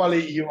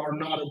 Normally, you are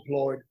not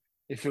employed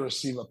if you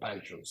receive a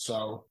pension.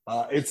 So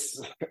it's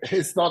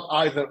not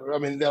either. I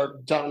mean, they're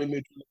generally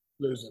mutually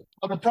exclusive.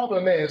 But the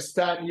problem is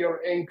that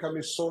your income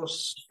is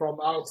sourced from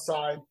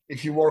outside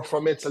if you work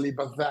from Italy,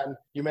 but then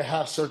you may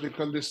have certain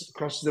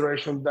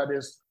consideration that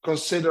is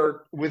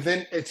considered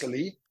within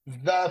Italy.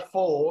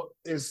 Therefore,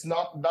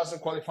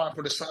 doesn't qualify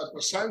for the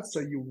 7%.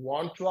 So you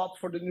want to opt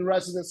for the new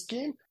resident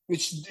scheme,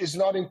 which is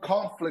not in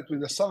conflict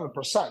with the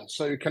 7%.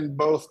 So you can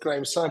both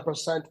claim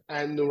 7%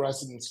 and new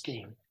resident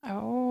scheme.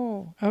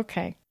 Oh,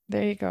 okay.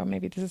 There you go.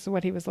 Maybe this is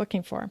what he was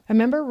looking for. A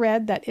member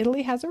read that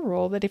Italy has a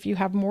rule that if you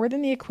have more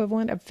than the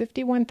equivalent of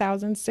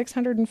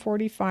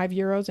 51,645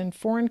 euros in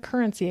foreign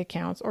currency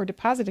accounts or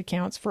deposit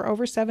accounts for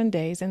over 7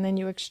 days, and then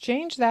you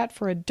exchange that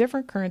for a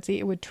different currency,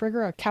 it would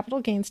trigger a capital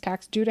gains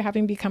tax due to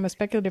having become a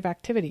speculative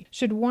activity.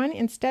 Should one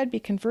instead be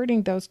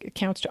converting those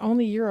accounts to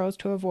only euros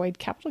to avoid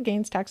capital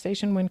gains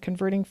taxation when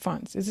converting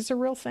funds? Is this a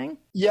real thing?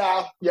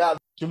 Yeah.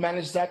 To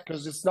manage that,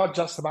 because it's not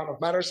just a matter of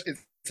matters,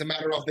 it's a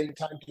matter of the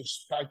intent to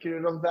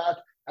speculate on that.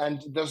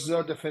 And there's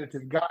no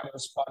definitive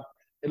guidance, but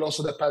it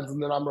also depends on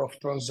the number of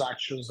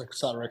transactions, et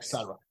cetera, et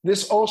cetera.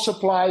 This also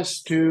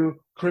applies to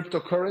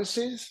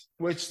cryptocurrencies,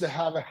 which they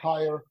have a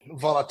higher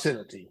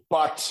volatility.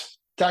 But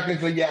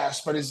technically,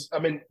 yes, but let's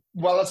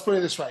put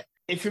it this way.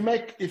 If you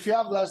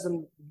have less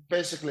than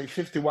basically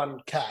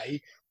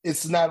 51K,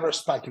 it's never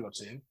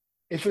speculative.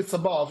 If it's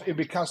above, it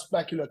becomes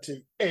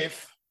speculative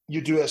if you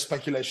do a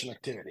speculation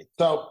activity.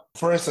 So,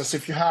 for instance,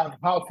 if you have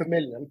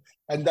 $500,000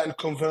 and then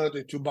convert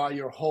it to buy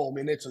your home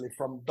in Italy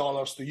from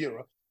dollars to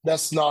euro,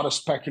 that's not a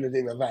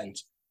speculative event.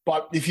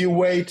 But if you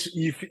wait,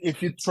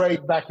 if you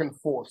trade back and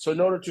forth, so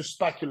in order to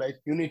speculate,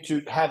 you need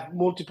to have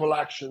multiple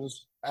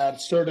actions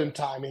at certain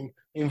timing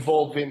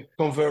involving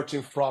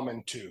converting from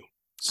and to.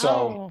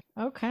 So,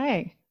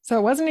 okay. So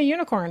it wasn't a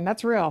unicorn.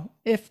 That's real,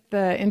 if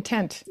the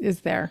intent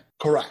is there.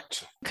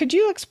 Correct. Could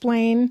you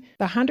explain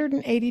the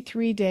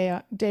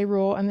 183-day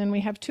rule? And then we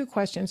have 2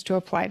 questions to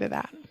apply to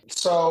that.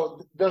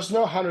 So there's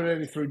no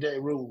 183-day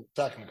rule,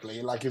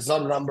 technically. Like, it's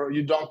not a number.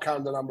 You don't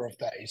count the number of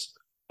days,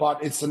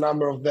 but it's the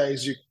number of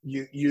days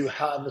you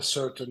have a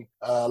certain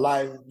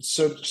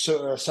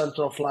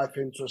center of life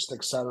interest,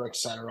 et cetera,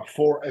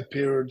 for a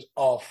period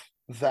of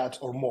that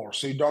or more.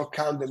 So you don't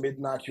count the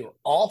midnight you're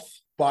off,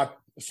 but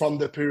from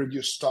the period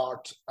you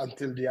start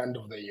until the end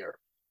of the year.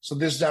 So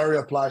this generally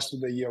applies to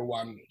the year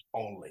one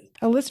only.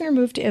 A listener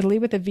moved to Italy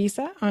with a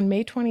visa on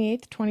May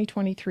 28th,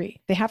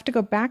 2023. They have to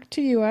go back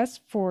to U.S.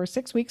 for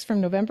 6 weeks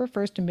from November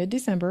 1st to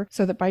mid-December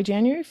so that by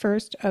January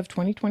 1st of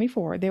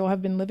 2024, they will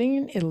have been living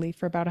in Italy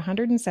for about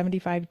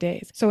 175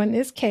 days. So in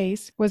this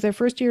case, was their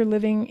first year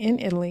living in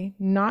Italy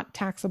not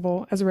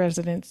taxable as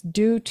residents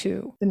due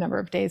to the number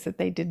of days that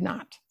they did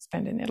not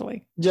spend in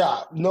Italy?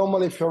 Yeah,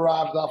 normally if you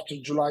arrived after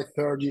July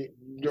 30,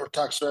 your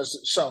tax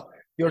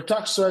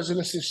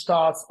residency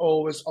starts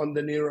always on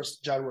the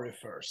nearest January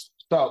 1st.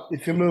 So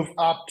if you move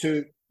up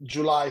to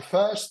July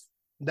 1st,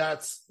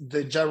 that's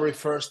the January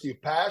 1st you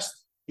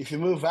passed. If you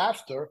move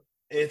after,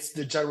 it's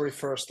the January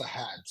 1st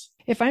ahead.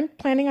 If I'm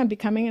planning on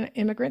becoming an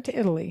immigrant to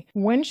Italy,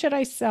 when should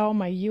I sell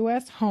my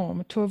U.S.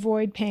 home to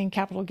avoid paying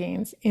capital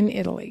gains in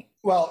Italy?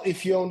 Well,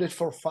 if you owned it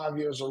for 5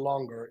 years or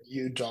longer,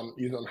 you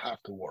don't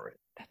have to worry.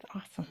 That's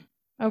awesome.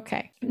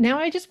 Okay. Now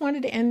I just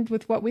wanted to end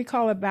with what we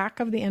call a back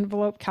of the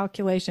envelope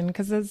calculation,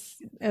 because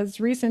as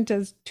recent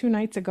as 2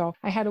 nights ago,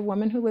 I had a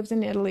woman who lives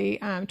in Italy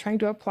trying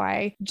to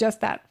apply just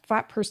that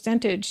flat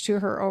percentage to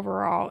her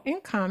overall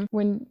income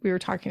when we were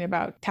talking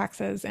about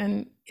taxes.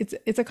 And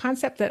it's a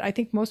concept that I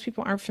think most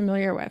people aren't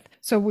familiar with.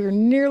 So we're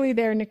nearly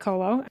there,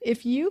 Nicolo.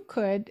 If you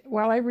could,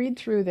 while I read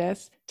through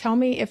this, tell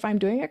me if I'm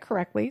doing it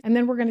correctly. And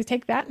then we're going to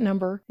take that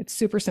number, it's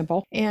super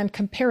simple, and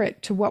compare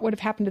it to what would have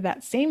happened to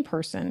that same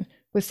person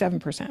with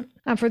 7%.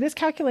 For this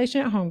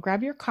calculation at home,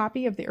 grab your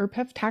copy of the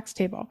IRPEF tax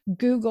table.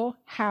 Google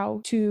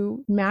how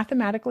to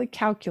mathematically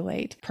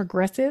calculate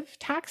progressive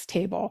tax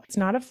table. It's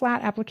not a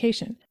flat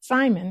application.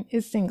 Simon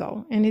is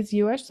single and his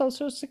U.S.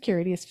 Social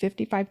Security is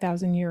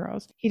 55,000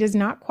 euros. He does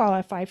not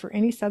qualify for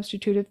any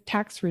substitutive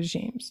tax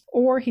regimes,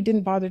 or he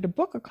didn't bother to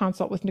book a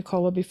consult with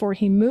Nicolo before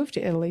he moved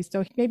to Italy,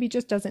 so he maybe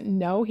just doesn't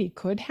know he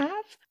could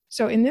have.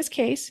 So in this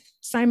case,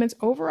 Simon's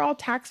overall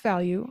tax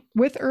value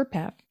with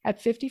IRPEF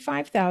at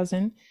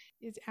 55,000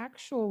 is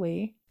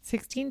actually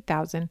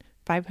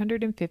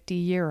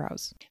 16,550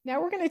 euros. Now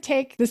we're going to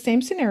take the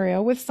same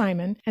scenario with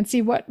Simon and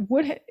see what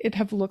would it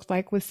have looked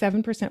like with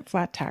 7%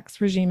 flat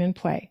tax regime in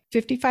play.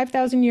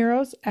 55,000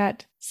 euros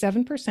at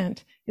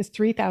 7% is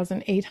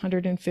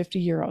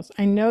 3,850 euros.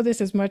 I know this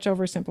is much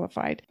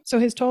oversimplified. So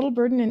his total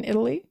burden in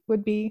Italy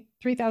would be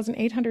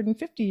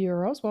 3,850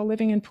 euros while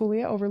living in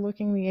Puglia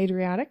overlooking the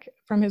Adriatic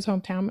from his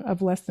hometown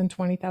of less than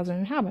 20,000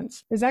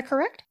 inhabitants. Is that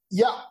correct?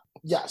 Yeah.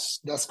 Yes,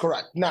 that's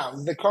correct. Now,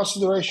 the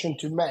consideration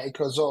to make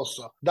is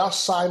also, does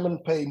Simon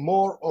pay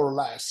more or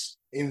less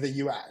in the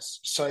US?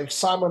 So if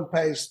Simon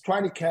pays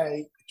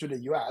 20K to the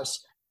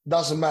US,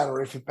 doesn't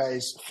matter if he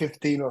pays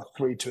 15 or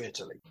 3 to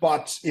Italy.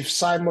 But if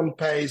Simon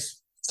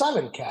pays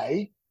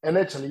 7K in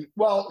Italy,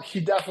 well,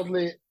 he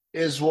definitely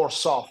is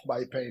worse off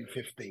by paying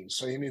 15.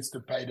 So he needs to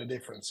pay the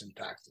difference in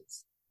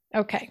taxes.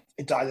 Okay.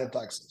 Italian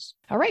taxes.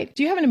 All right.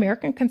 Do you have an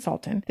American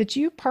consultant that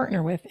you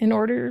partner with in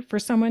order for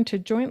someone to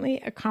jointly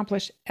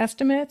accomplish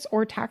estimates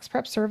or tax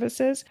prep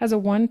services as a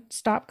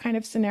one-stop kind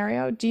of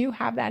scenario? Do you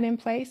have that in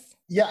place?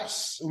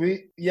 Yes,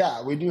 we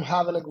do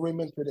have an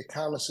agreement with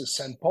Accountancy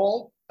St.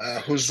 Paul,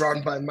 who's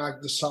run by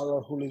Mark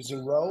DeSaro, who lives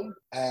in Rome,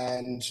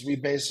 and we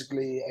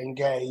basically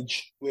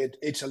engage with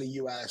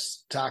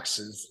Italy-US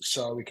taxes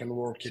so we can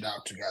work it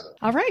out together.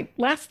 All right.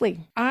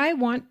 Lastly, I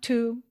want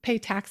to pay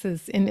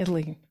taxes in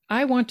Italy.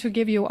 I want to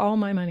give you all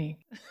my money.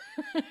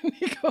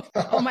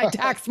 All my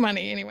tax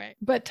money anyway.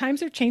 But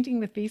times are changing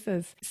with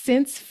visas.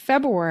 Since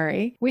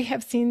February, we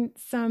have seen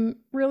some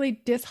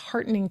really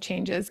disheartening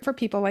changes for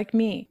people like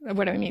me.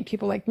 What do I mean?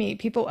 People like me,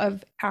 people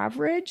of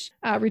average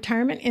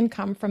retirement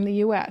income from the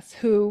US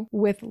who,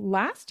 with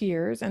last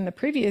year's and the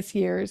previous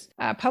year's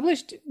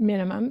published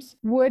minimums,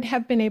 would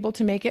have been able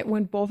to make it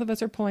when both of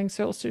us are pulling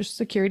Social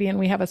Security and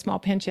we have a small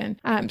pension.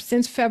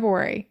 Since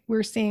February,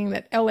 we're seeing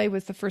that LA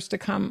was the first to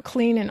come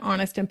clean and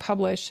honest and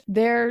publish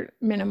their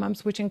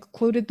minimums, which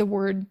included the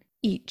word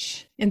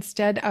each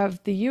instead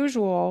of the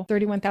usual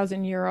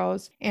 31,000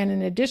 euros and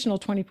an additional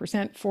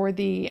 20% for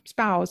the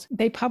spouse.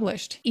 They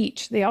published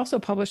each. They also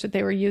published that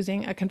they were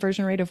using a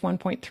conversion rate of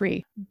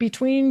 1.3.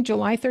 Between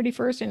July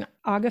 31st and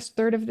August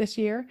 3rd of this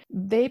year,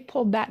 they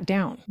pulled that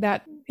down.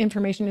 That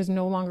information is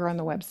no longer on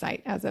the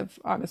website as of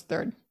August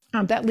 3rd.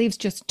 That leaves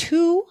just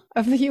 2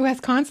 of the U.S.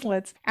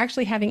 consulates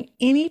actually having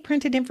any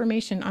printed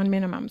information on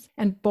minimums,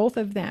 and both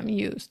of them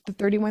use the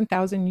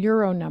 31,000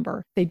 euro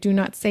number. They do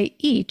not say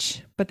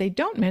each, but they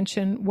don't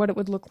mention what it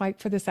would look like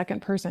for the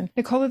second person.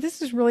 Nicolo,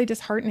 this is really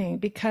disheartening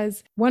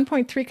because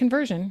 1.3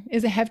 conversion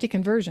is a hefty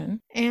conversion,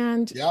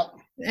 and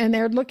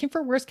they're looking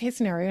for worst case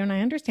scenario, and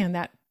I understand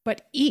that,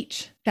 but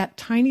each, that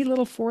tiny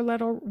little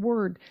 4-letter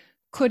word,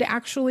 could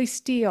actually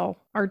steal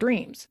our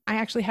dreams. I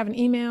actually have an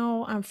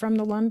email from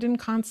the London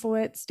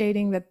consulate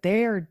stating that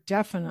they're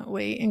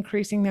definitely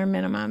increasing their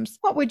minimums.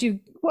 What would you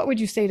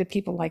say to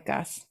people like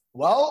us?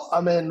 Well, I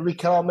mean, we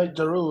cannot make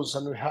the rules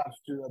and we have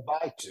to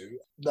abide to.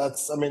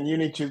 You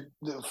need to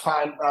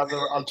find other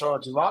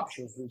alternative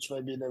options, which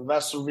may be the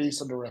investor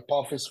visa, the rep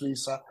office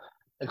visa,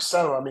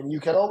 etc. I mean,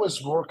 you can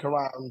always work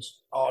around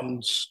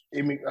on,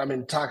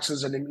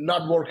 taxes and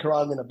not work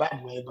around in a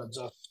bad way, but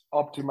just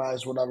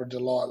optimize whatever the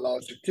law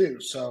allows you to.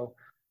 So,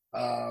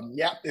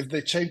 if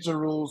they change the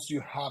rules,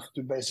 you have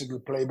to basically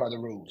play by the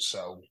rules.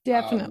 So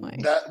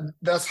definitely,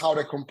 that's how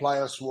the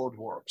compliance world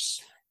works.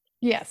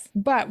 Yes,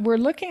 but we're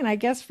looking, I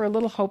guess, for a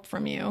little hope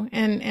from you,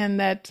 and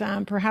that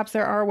perhaps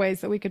there are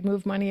ways that we could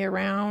move money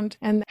around.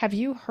 And have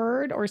you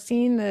heard or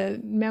seen the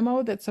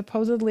memo that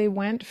supposedly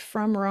went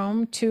from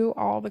Rome to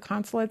all the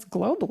consulates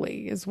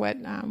globally, is what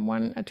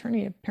one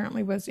attorney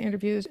apparently was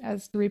interviewed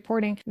as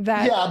reporting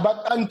that. Yeah,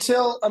 but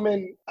until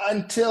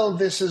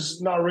this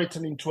is not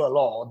written into a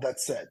law,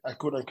 that's it. I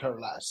couldn't care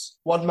less.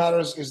 What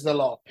matters is the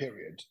law,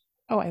 period.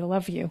 Oh, I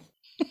love you.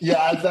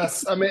 Yeah,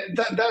 that's how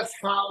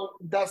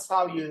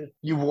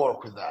you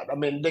work with that. I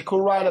mean, they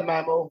could write a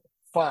memo,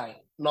 fine,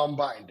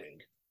 non-binding.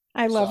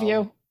 I love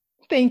you.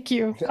 Thank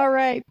you. All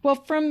right. Well,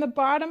 from the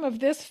bottom of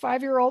this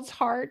 5-year-old's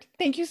heart,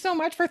 thank you so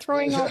much for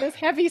throwing all this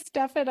heavy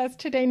stuff at us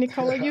today,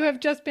 Nicolo. You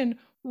have just been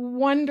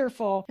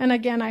wonderful. And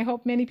again, I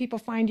hope many people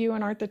find you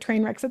and aren't the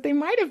train wrecks that they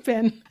might have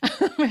been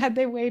had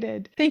they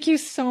waited. Thank you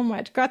so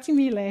much. Grazie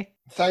mille.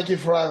 Thank you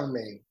for having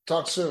me.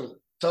 Talk soon.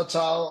 Ciao,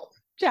 ciao.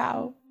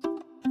 Ciao.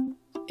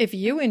 If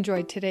you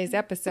enjoyed today's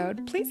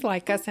episode, please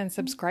like us and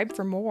subscribe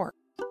for more.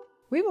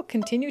 We will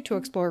continue to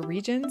explore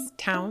regions,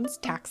 towns,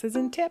 taxes,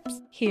 and tips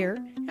here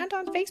and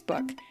on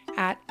Facebook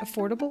at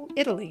Affordable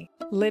Italy,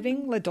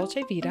 Living La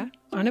Dolce Vita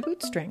on a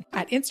Bootstring,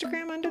 at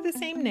Instagram under the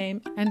same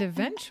name, and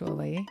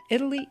eventually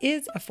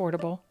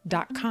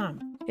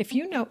ItalyIsAffordable.com. If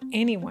you know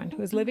anyone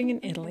who is living in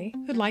Italy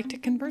who'd like to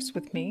converse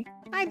with me,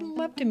 I'd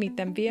love to meet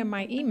them via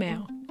my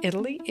email,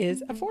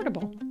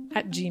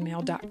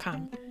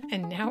 ItalyIsAffordable@gmail.com.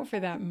 And now for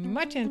that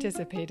much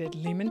anticipated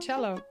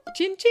limoncello.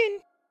 Chin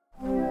chin!